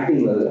வருது,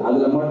 ஆக்டிங் வருது,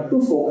 அதுல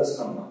மட்டும் ஃபோக்கஸ்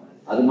பண்ணலாம்.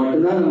 அது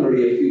மட்டும்தான்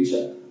நம்மளுடைய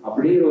ஃபியூச்சர்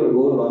அப்படிங்கிற ஒரு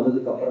கோல்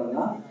வந்ததுக்கு அப்புறம்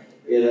தான்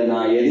இதை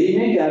நான்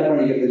எதையுமே கேர்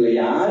பண்ணிக்கிறது இல்லை.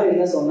 யார்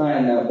என்ன சொன்னா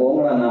என்ன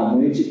போங்களா, நான்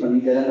முயற்சி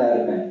பண்ணிட்டே தான்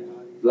இருப்பேன்.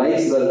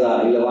 லைக்ஸ் வருதா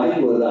இல்ல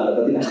வாய்ப்பு வருதா அதை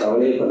பத்தி நான்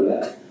கவலையே படல.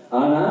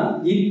 ஆனா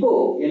இப்போ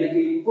எனக்கு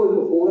இப்போ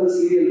போகிற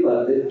சீரியல்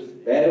பார்த்து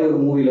வேற ஒரு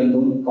மூவில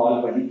இருந்தும்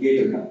கால் பண்ணி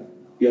கேட்டிருக்காங்க,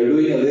 you are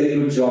doing a very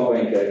good job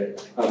Venkat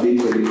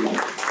அப்படின்னு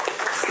சொல்லியிருக்காங்க.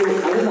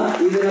 அதுதான்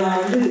இது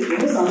நான் வந்து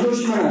ரொம்ப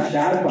சந்தோஷமா நான்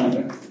ஷேர்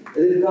பண்றேன்.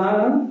 இதுக்கு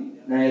காரணம்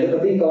நான் எதை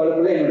பத்தியும்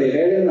கவலைப்படல, என்னுடைய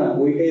வேலையில நான்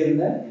போயிட்டே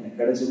இருந்தேன், எனக்கு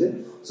கிடைச்சது.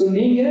 ஸோ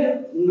நீங்க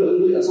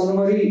உங்களுக்கு சொன்ன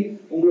மாதிரி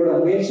உங்களோட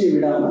முயற்சியை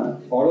விடாம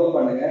ஃபாலோ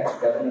பண்ணுங்க,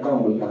 டெஃபினட்டா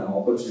உங்களுக்கான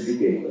ஆப்பர்ச்சுனிட்டி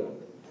தேவை.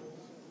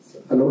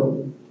 ஹலோ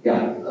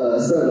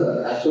சார்,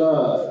 ஆக்சுவலா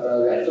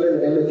இந்த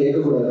டைம்ல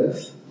கேட்கக்கூடாது,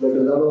 பட்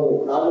இருந்தாலும்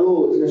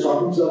நாங்களும் சின்ன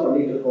ஷார்ட் ஃபிலிம்ஸ் தான்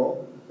பண்ணிட்டு இருக்கோம்.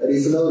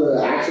 ரீசெண்டா ஒரு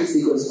ஆக்ஷன்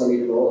சீக்வன்ஸ்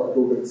பண்ணிட்டு இருக்கோம்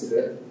 2 minutes.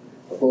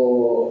 அப்போ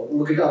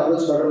உங்ககிட்ட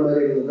அப்ரோச் பண்ற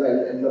மாதிரி இருந்தா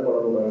என்ன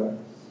பண்ணணும்?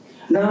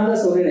 நான்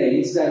தான் சொன்னேன்,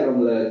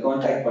 இன்ஸ்டாகிராம்ல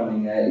கான்டாக்ட்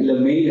பண்ணுங்க, இல்ல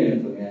மெயில்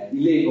அனுப்புங்க,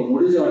 இல்ல இப்ப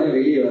முடிஞ்சவனே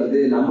வெளியே வந்து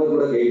நம்பர்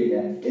கூட கேளுங்க,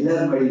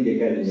 எல்லாரும் படி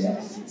கேட்காதீங்க.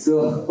 ஸோ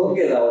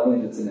ஓகே, அது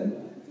ஒன்றும் பிரச்சனை இல்லை.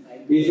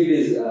 இஃப் இட்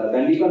இஸ்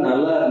கண்டிப்பா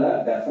நல்லா இருந்தா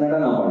டெஃபினட்டா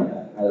நான்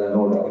பண்ணுவேன், அதுல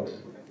no doubt.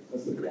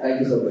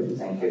 Thank you so much.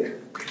 Thank you.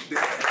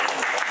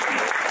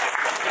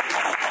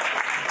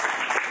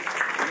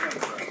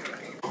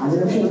 அந்த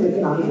நிமிஷம்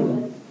எடுத்துட்டு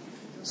நாகப்பட்டினம்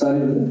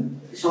சாரி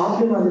ஷார்ட்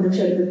ஃபிலிம் 5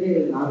 நிமிஷம் எடுத்துட்டு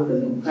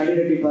நாகப்பட்டினம்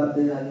கடிகட்டி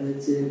பார்த்து அதை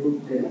வச்சு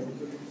கூப்பிட்டு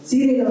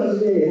சீரியல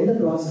வந்து எந்த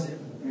ப்ராசஸ்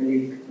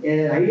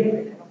ஐடியா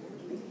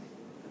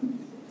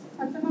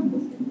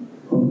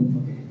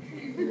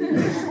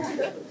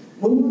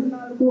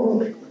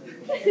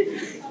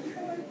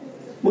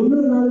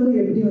முன்னொரு நாளுக்கும்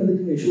எப்படி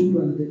வந்துட்டு நீங்க ஷூட்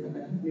வந்து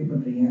கண்டினியூ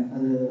பண்றீங்க?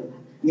 அது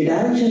நீங்க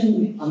டைரக்ஷன்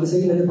அந்த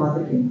சைட்ல இருந்து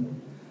பார்த்துருக்கீங்க?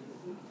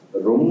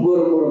 ரொம்ப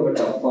ரொம்ப ரொம்ப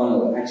டஃப்பான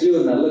ஆக்சுவலி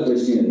ஒரு நல்ல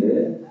கொஸ்டின். இது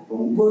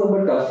ரொம்ப ரொம்ப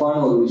டஃப்பான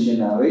ஒரு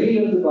விஷயம் தான்.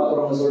 வெளியில இருந்து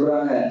பாக்குறவங்க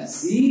சொல்றாங்க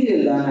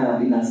சீரியல் தானே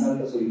அப்படின்னு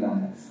அசால்ட்டா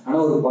சொல்லிட்டாங்க. ஆனா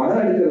ஒரு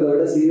படம் எடுக்கிறத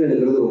விட சீரியல்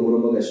எடுக்கிறது ரொம்ப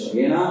ரொம்ப கஷ்டம்.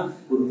 ஏன்னா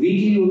ஒரு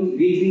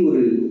வீக்லி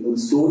ஒரு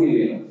ஸ்டோரி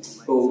வேணும்.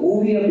 இப்போ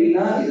மூவி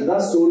அப்படின்னா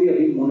இதுதான் ஸ்டோரி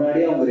அப்படின்னு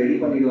முன்னாடியே அவங்க ரெடி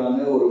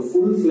பண்ணிடுவாங்க. ஒரு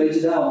ஃபுல்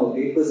ஃபிளெஜ்டா அவங்க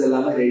பேப்பர்ஸ்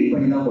எல்லாமே ரெடி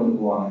பண்ணி தான் கொண்டு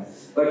போவாங்க.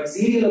 பட்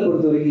சீரியலை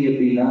பொறுத்த வரைக்கும்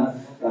எப்படின்னா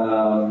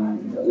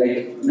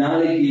லைக்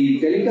நாளைக்கு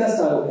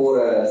டெலிகாஸ்ட் ஆக போற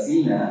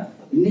சீனை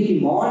இன்னைக்கு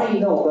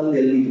மார்னிங் தான்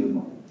உட்காந்து எழுதிட்டு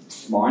இருந்தோம்.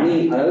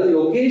 மார்னிங் அதாவது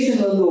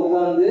லொகேஷன் வந்து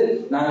உட்காந்து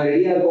நாங்க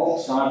ரெடியா இருக்கோம்,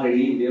 ஷார்ட்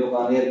ரெடி இப்படியே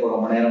உட்காந்தே இருக்கோம்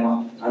ரொம்ப நேரமா.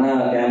 ஆனா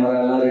கேமரா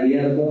எல்லாம் ரெடியா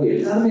இருக்கும்,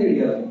 எல்லாருமே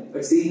ரெடியா இருக்கும்.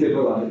 பட் சீன்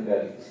பேப்பர்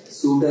வாங்கிருக்காரு,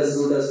 சுட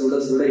சுட சுட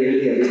சுட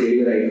எழுதி அப்படியே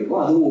டெலிவரி ஆகிட்டு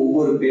இருக்கும். அதுவும்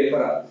ஒவ்வொரு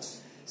பேப்பரா.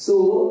 சோ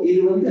இது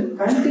வந்து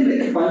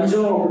கண்டென்ட்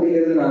பஞ்சம்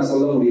அப்படிங்கிறது நான்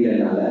சொல்ல முடியல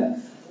என்னால.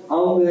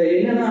 அவங்க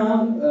என்னன்னா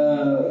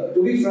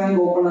டு பி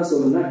ஃப்ராங்க் ஓப்பனா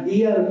சொல்லணும்னா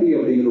டிஆர்பி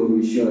அப்படிங்கிற ஒரு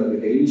விஷயம்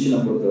இருக்கு டெலிவிஷனை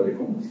பொறுத்த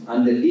வரைக்கும்.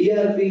 அந்த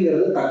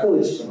டிஆர்பிங்கிறத தக்க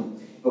வச்சுக்கணும்.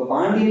 இப்ப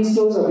பாண்டியன்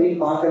ஸ்டோர்ஸ் அப்படின்னு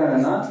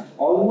பாக்குறாங்கன்னா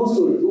ஆல்மோஸ்ட்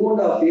ஒரு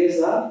 2.5 years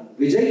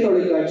விஜய்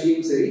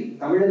தொலைக்காட்சியும் சரி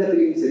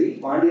தமிழகத்திலையும் சரி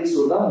பாண்டியன்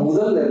ஸ்டோர் தான்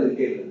முதல்ல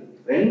இருந்துட்டே இருக்கு.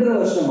 2.5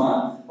 வருஷமா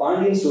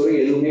பாண்டியன் ஸ்டோரி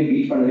எதுவுமே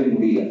பீட் பண்ணவே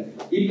முடியல.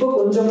 இப்போ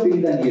கொஞ்சம்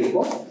பின்தங்கி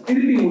இருக்கும்,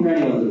 திருப்பி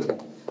முன்னாடி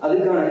வந்திருக்கும்.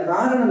 அதுக்கான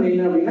காரணம்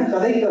என்ன அப்படின்னா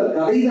கதை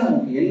தான்.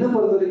 என்ன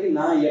பொறுத்த வரைக்கும்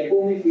நான்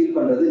எப்பவுமே ஃபீல்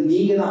பண்றது,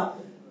 நீங்க தான்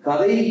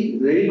கதை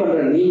ரெடி பண்ற,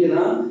 நீங்க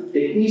தான்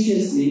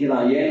டெக்னீஷியன்ஸ், நீங்க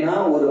தான். ஏன்னா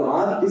ஒரு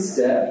ஆர்டிஸ்ட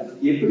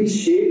எப்படி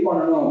ஷேப்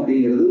பண்ணணும்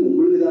அப்படிங்கிறது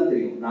உங்களுக்கு தான்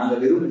தெரியும். நாங்க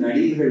வெறும்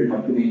நடிகர்கள்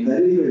மட்டுமே,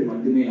 கருவிகள்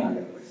மட்டுமே நாங்க.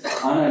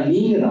 ஆனா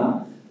நீங்க தான்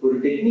ஒரு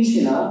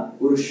டெக்னீஷியனா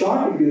ஒரு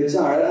ஷார்ட் இப்படி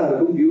வச்சா அழகா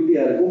இருக்கும்,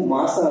 பியூட்டியா இருக்கும்,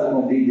 மாசா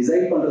இருக்கும் அப்படின்னு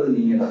டிசைட் பண்றது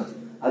நீங்க தான்.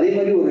 அதே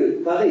மாதிரி ஒரு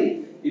கதை,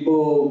 இப்போ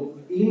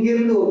இங்க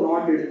இருந்து ஒரு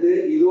நாட் எடுத்து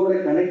இதோட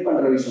கனெக்ட்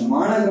பண்ற விஷயம்,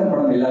 மாநகரம்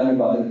படம் எல்லாருமே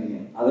பார்த்துருக்கீங்க.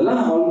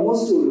 அதெல்லாம்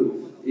ஆல்மோஸ்ட்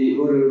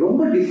ஒரு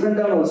ரொம்ப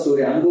டிஃப்ரெண்டான ஒரு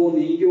ஸ்டோரி. அங்க ஒண்ணு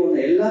இங்க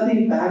ஒண்ணு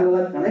எல்லாத்தையும்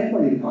பேரலா கனெக்ட்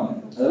பண்ணிருப்பாங்க.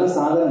 அதெல்லாம்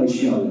சாதாரண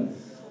விஷயம் இல்லை.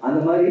 அந்த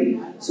மாதிரி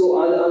சோ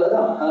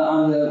அதுதான்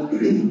அந்த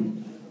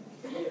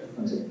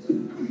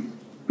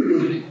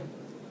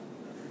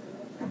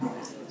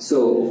சோ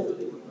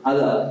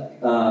அதான்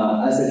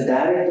as a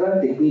director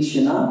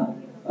டெக்னீஷியனா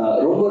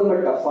ரொம்ப ரொம்ப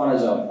டஃப்பான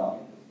ஜாப் தான்.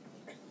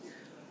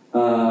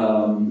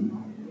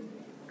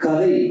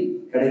 கதை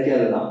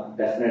கிடைக்காதுதான்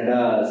டெஃபினட்டா.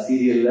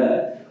 சீரியல்ல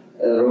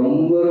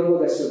ரொம்ப ரொம்ப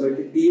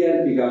கஷ்டப்பட்டு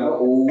டிஆர்பிக்காக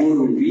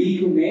ஒவ்வொரு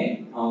வீக்குமே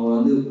அவங்க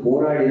வந்து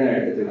போராடி தான்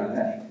எடுத்துட்டு இருக்காங்க.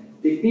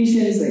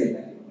 டெக்னீஷியன்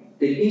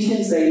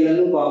சைட்ல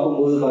இருந்து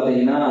பார்க்கும்போது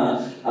பாத்தீங்கன்னா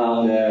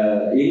அவங்க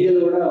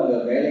எங்களோட அவங்க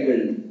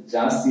வேலைகள்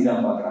ஜாஸ்தி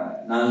தான் பாக்குறாங்க.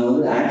 நாங்க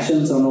வந்து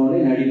ஆக்ஷன் சொன்னோடனே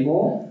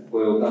நடிப்போம்,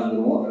 போய்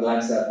உட்காந்துருவோம்,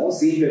 ரிலாக்ஸா இருப்போம்.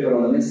 சீன் பேப்பர்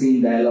வந்தோடனே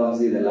சீன்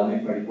டயலாக்ஸ் இது எல்லாமே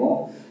படிப்போம்.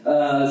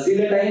 சில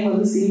டைம்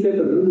வந்து சீன்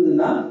பேப்பர்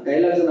இருந்ததுன்னா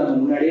டயலாக்ஸ் நாங்க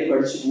முன்னாடியே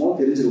படிச்சுக்குவோம்,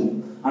 தெரிஞ்சிருவோம்.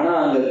 ஆனா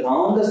அங்க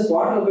ஆன் த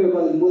ஸ்பாட்ல போய்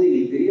உட்காந்துக்கும் போது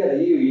எங்களுக்கு தெரியாது,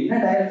 ஐயோ என்ன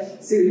டயலாக்,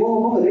 சரி போங்க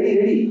போங்க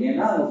ரெடி.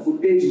 ஏன்னா அந்த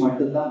ஃபுட்டேஜ்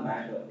மட்டும்தான்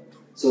மேட்டர்.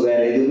 ஸோ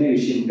வேற எதுவுமே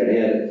விஷயம்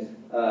கிடையாது.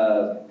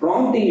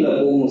 ப்ராம்ப்டிங்ல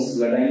போகும்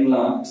சில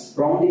டைம்லாம்.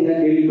 ப்ராம்ப்டிங்னா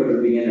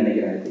கேள்விப்பட்டிருப்பீங்கன்னு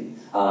நினைக்கிறேன்.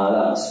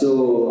 அதான் ஸோ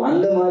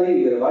அந்த மாதிரி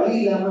வேற வழி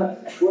இல்லாம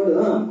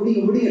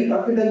முடிங்க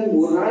டக்கு டக்கு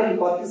ஒரு நாளைக்கு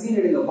 10 சீன்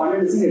எடுங்க,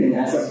 12 சீன் எடுங்க.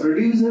 ஆஸ் அ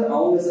ப்ரொடியூசர்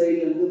அவங்க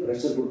சைட்ல இருந்து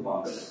ப்ரெஷர்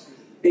கொடுப்பாங்க.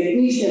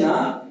 டெக்னீஷியனா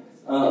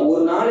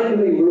ஒரு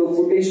நாளைக்குள்ள இவ்வளவு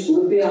ஃபுட்டேஜ்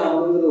கொடுத்தே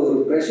ஆகணுங்கிற ஒரு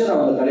ப்ரெஷர்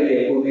அவங்க தலையில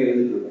எப்பவுமே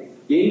இருந்துட்டு இருக்கும்.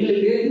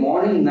 எங்களுக்கு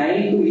மார்னிங்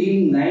 9 to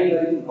ஈவினிங் 9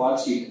 வரைக்கும் கால்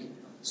ஷீட்.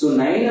 ஸோ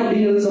 9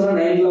 அப்படிங்கிறது சொன்னா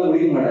 9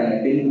 முடிக்க மாட்டாங்க,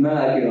 10 மேல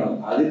ஆக்கிடுவாங்க.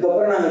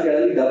 அதுக்கப்புறம் நாங்க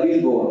கிளம்பி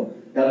டப்பிங் போவோம்.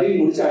 டப்பிங்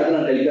முடிச்சு அடுத்த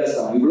நாள் டெலிகாஸ்ட்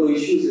ஆகும். இவ்வளவு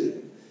இஷ்யூஸ் இருக்கு.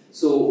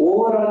 ஸோ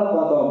ஓவராலா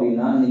பார்த்தோம்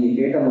அப்படின்னா நீங்க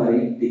கேட்ட மாதிரி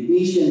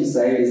technician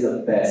side is the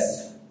best.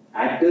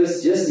 Actors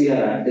just we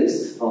are actors.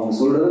 அவங்க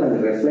சொல்றதை நாங்க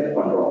ரெஃப்ளெக்ட்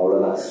பண்றோம்,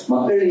 அவ்வளவுதான்.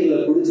 மக்கள் எங்களை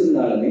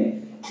பிடிச்சிருந்தாலுமே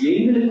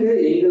எங்களுக்கு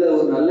எங்களை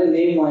ஒரு நல்ல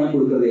நேம் வாங்கி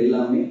கொடுக்கறது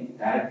எல்லாமே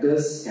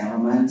ஆக்டர்ஸ்,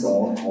 கேமராமேன்ஸ்,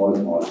 ஆல்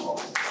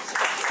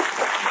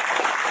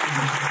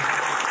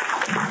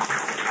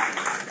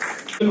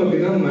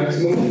அப்படின்னா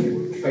மேக்ஸிமம்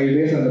 5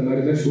 days அந்த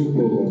மாதிரி தான் ஷூட்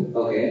போகும்.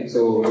 ஓகே. ஸோ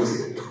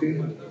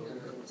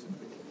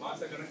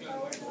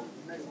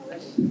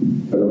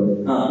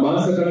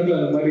மாச கணக்குல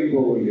அந்த மாதிரி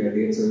போகும் இல்லையா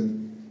டேட்ஸ்.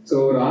 ஸோ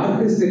ஒரு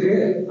ஆர்டிஸ்டுக்கு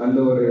அந்த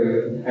ஒரு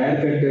ஹேர்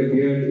கட்,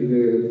 பியர்ட், இது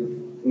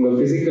உங்க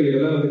பிசிக்கல்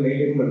இதெல்லாம் வந்து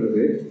மெயின்டைன்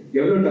பண்றது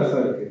எவ்வளவு டஃபா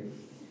இருக்கு?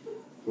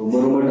 ரொம்ப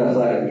ரொம்ப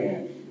டஃபா இருக்கு.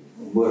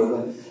 ரொம்ப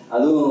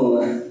அதுவும்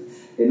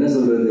என்ன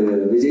சொல்றது,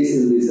 விஜய்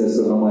சேதுபதி சார்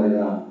சொன்ன மாதிரி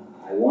தான்,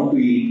 I want to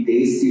eat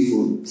tasty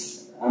food.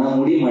 ஆனா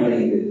முடிய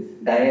மாட்டேங்குது.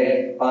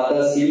 டயட் பார்த்தா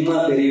ஸ்லிம்மா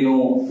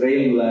தெரியணும்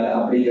ஃப்ரேம்ல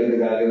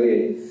அப்படிங்கிறதுக்காகவே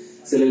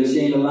சில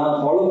விஷயங்கள்லாம்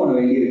ஃபாலோ பண்ண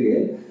வேண்டியிருக்கு.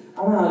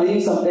 ஆனா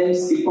அதையும்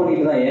சம்டைம்ஸ் ஸ்கிப்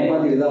பண்ணிட்டு தான்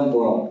ஏமாத்திட்டு தான்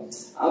போறோம்.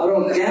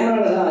 அப்புறம்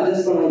கேமரால தான்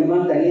அட்ஜஸ்ட் பண்ண முடியுமா,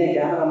 தனியா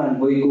கேமராமேன்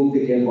போய்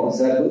கூப்பிட்டு கேட்போம்,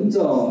 சார்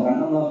கொஞ்சம்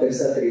கண்ணம்லாம்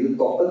பெருசா தெரியுது,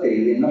 தொப்பை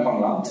தெரியுது, என்ன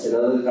பண்ணலாம்,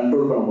 ஏதாவது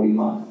கண்ட்ரோல் பண்ண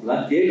முடியுமா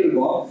எல்லாம்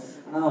கேட்டிருக்கோம்.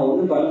 ஆனா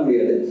ஒண்ணும் பண்ண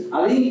முடியாது.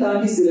 அதையும்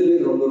தாண்டி சில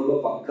பேர் ரொம்ப ரொம்ப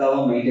பக்காவா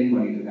மெயின்டைன்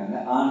பண்ணிட்டு இருக்காங்க.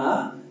 ஆனா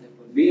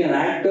being an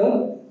actor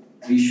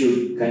we should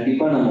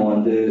கண்டிப்பா நம்ம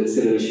வந்து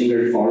சில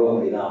விஷயங்கள் ஃபாலோ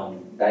பண்ணி தான்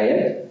ஆகணும்.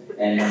 டயட்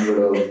அண்ட்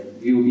நம்மளோட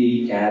பியூட்டி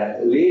கேர்.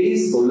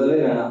 லேடிஸ் சொல்லவே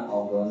வேணாம்,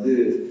 அவங்க வந்து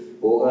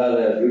போகாத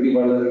பியூட்டி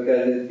பார்லர்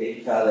இருக்காது,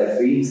 தேய்க்காத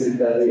க்ரீம்ஸ்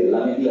இருக்காது,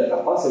 எல்லாமே. இல்ல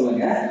தப்பா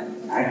சொல்லுங்க,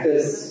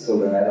 ஆக்டர்ஸ்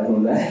சொல்றேன், வேற ஒன்றும்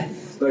இல்லை.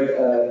 பட்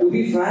டு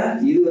பி ஃப்ராங்க்,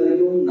 இது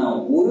வரைக்கும்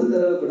நான் ஒரு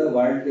தடவை கூட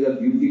வாழ்க்கையில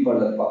பியூட்டி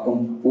பார்லர்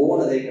பக்கம்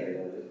போனதே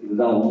கிடையாது.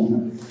 இதுதான் உண்மை.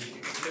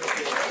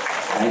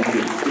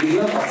 தேங்க்யூ.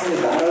 இதுதான் பசங்க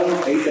தாராளமா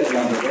கை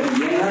தட்டலாம்.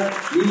 ஏன்னா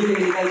நீங்களே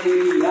என்ன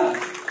கேள்விங்களா?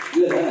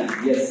 இல்ல தானே?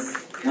 எஸ்,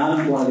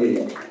 நானும் போனதே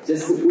இல்லை.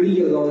 ஜஸ்ட்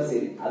குளிக்கிறதோட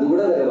சரி, அது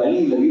கூட வேற வழி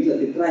இல்லை. வீட்டுல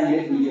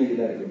திட்டுறாங்களே, குளிக்க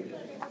வேண்டியதா இருக்கு.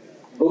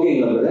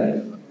 ஓகேங்களா பிரதர்?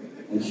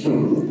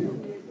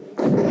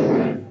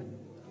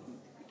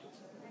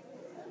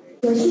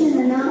 क्वेश्चन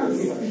என்னன்னா,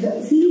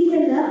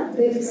 சீரியல்ல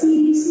web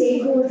series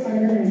take over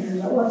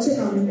பண்ணறதுனால watch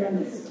comment on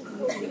this.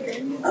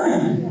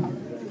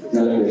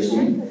 நல்ல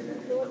question,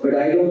 but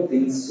I don't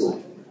think so.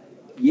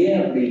 ஏன்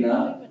அப்படின்னா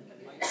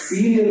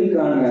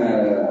சீரியலுக்கான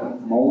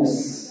மவுஸ்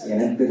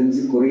எனக்கு தெரிஞ்சு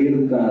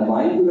குறையிறதுக்கான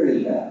வாய்ப்புகள்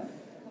இல்லை.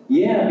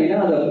 ஏன் அப்படின்னா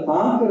அதை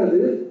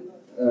பார்க்கறது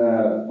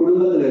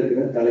குடும்பத்தில்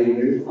இருக்கிற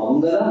தலைவிகள்,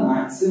 அவங்க தான்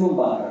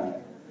மேக்சிமம் பார்க்கறாங்க.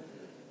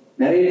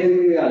 நிறைய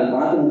பேருக்கு அதை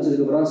பார்த்து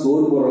முடிச்சதுக்கு அப்புறம்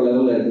சோறு போடுற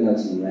லெவல்ல இருக்குன்னு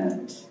வச்சுக்கோங்களேன்.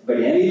 பட்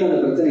என் வீட்டுல அந்த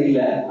பிரச்சனை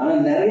இல்லை. ஆனா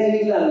நிறைய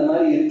வீட்டுல அந்த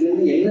மாதிரி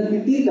இருக்குன்னு என்ன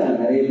திட்டிருக்காங்க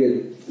நிறைய பேர்.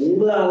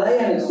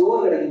 உங்களாலதான் எனக்கு சோறு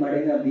கிடைக்க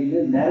மாட்டேங்குது அப்படின்னு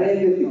நிறைய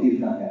பேர்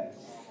திட்டிருக்காங்க.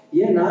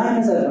 ஏன் நான்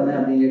என்ன சார் பண்ணேன்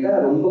அப்படின்னு கேட்டா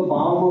ரொம்ப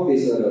பாவமா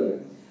பேசுவார் அவரு.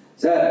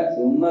 சார்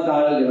சும்மா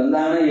காலையில்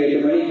வந்தாங்கன்னா 8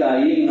 மணிக்கு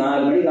ஈவினிங்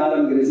 6 மணிக்கு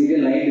ஆரம்பிக்கிற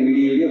சீரியல் நைட்டு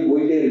வீடியோ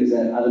போயிட்டே இருக்கு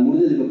சார். அது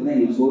முடிஞ்சதுக்கு அப்புறம் தான்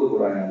எங்களுக்கு சோறு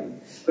போடுறாங்க.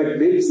 பட்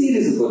வெப்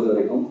சீரிஸ் பொறுத்த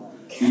வரைக்கும்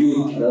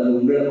யூத், அதாவது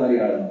உங்களை மாதிரி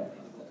ஆளுங்க,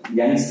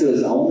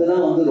 யங்ஸ்டர்ஸ், அவங்க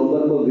தான் வந்து ரொம்ப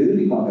ரொம்ப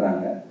விரும்பி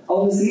பாக்குறாங்க.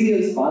 அவங்க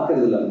சீரியல்ஸ்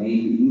பாக்குறது இல்லை.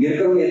 மெயின் இங்க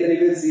இருக்கிறவங்க எத்தனை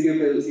பேர்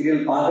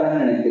சீரியல்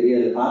பாக்குறாங்கன்னு எனக்கு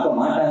தெரியாது, பார்க்க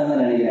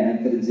மாட்டாங்கன்னு நினைக்கிறேன்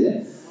எனக்கு தெரிஞ்சு.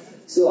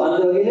 ஸோ அந்த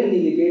வகையில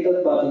நீங்க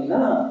கேட்டது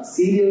பாத்தீங்கன்னா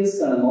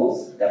சீரியல்ஸ்க்கான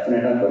மவுஸ்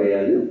டெஃபினட்டா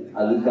குறையாது.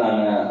 அதுக்கான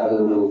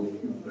அதோட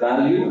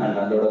வேல்யூ அண்ட்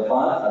அதோட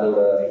பார்ட், அதோட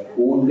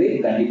ஓன் வே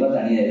கண்டிப்பா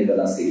தனியா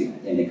இருக்கதான் செய்யும்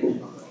என்னைக்கும்.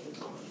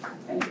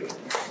 Thank you.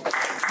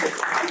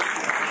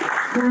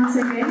 Once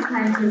again,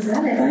 thank you,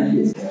 sir. Thank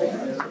you.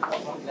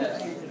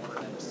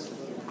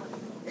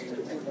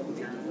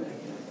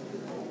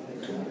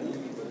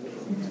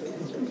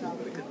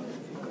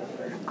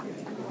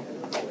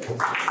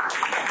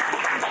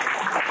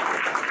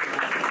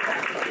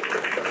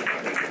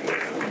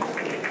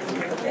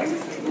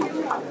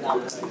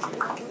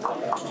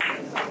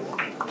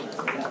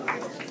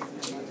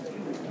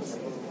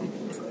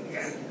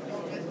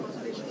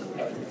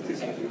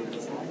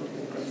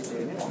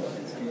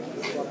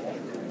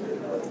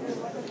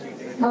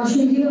 Now,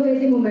 should give away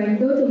the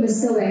memento to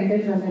Mr.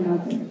 Venkat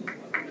Renganathan.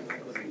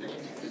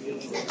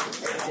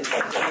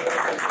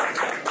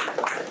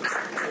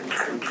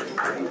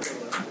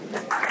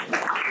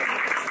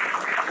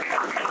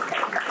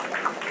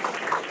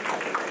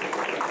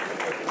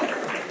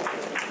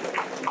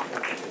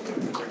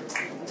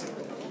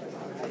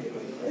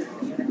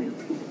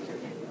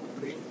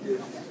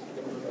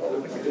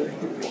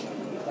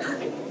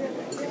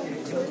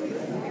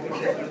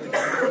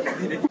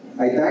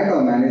 I thank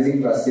our Managing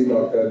Trustee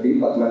Dr. D.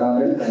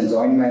 Padmanabhan and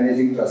Joint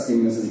Managing Trustee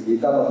Mrs.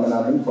 Geeta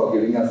Padmanabhan for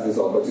giving us this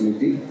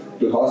opportunity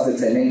to host the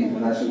Chennai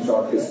International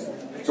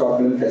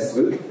Shortfilm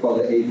Festival for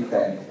the 8th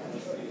time.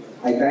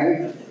 I thank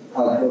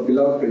our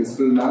beloved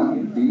Principal Ma'am,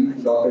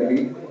 Dr.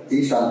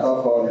 D. Shanta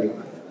for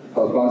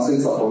her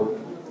constant support.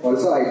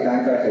 Also, I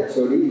thank our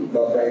HOD,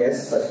 Dr. S.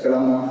 Sashkala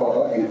Ma'am for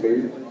her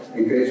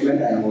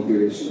encouragement and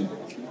motivation.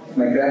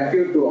 My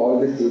gratitude to all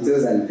the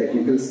teachers and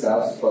technical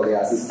staffs for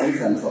their assistance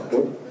and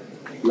support.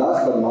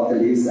 Last but not the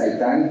least, I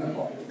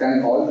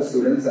thank all the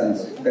students and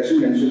special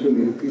mention to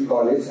Military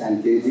College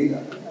and KG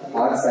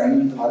Arts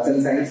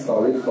and Science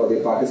College for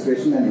their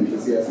participation and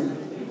enthusiasm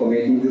for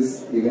making this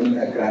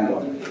event a grand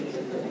one.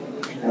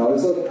 And I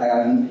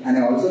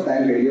also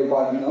thank Radio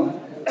Partner,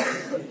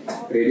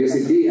 Radio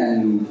City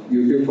and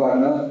YouTube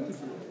Partner,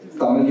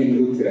 Tamil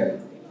Hindu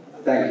Thread.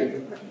 Thank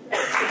you.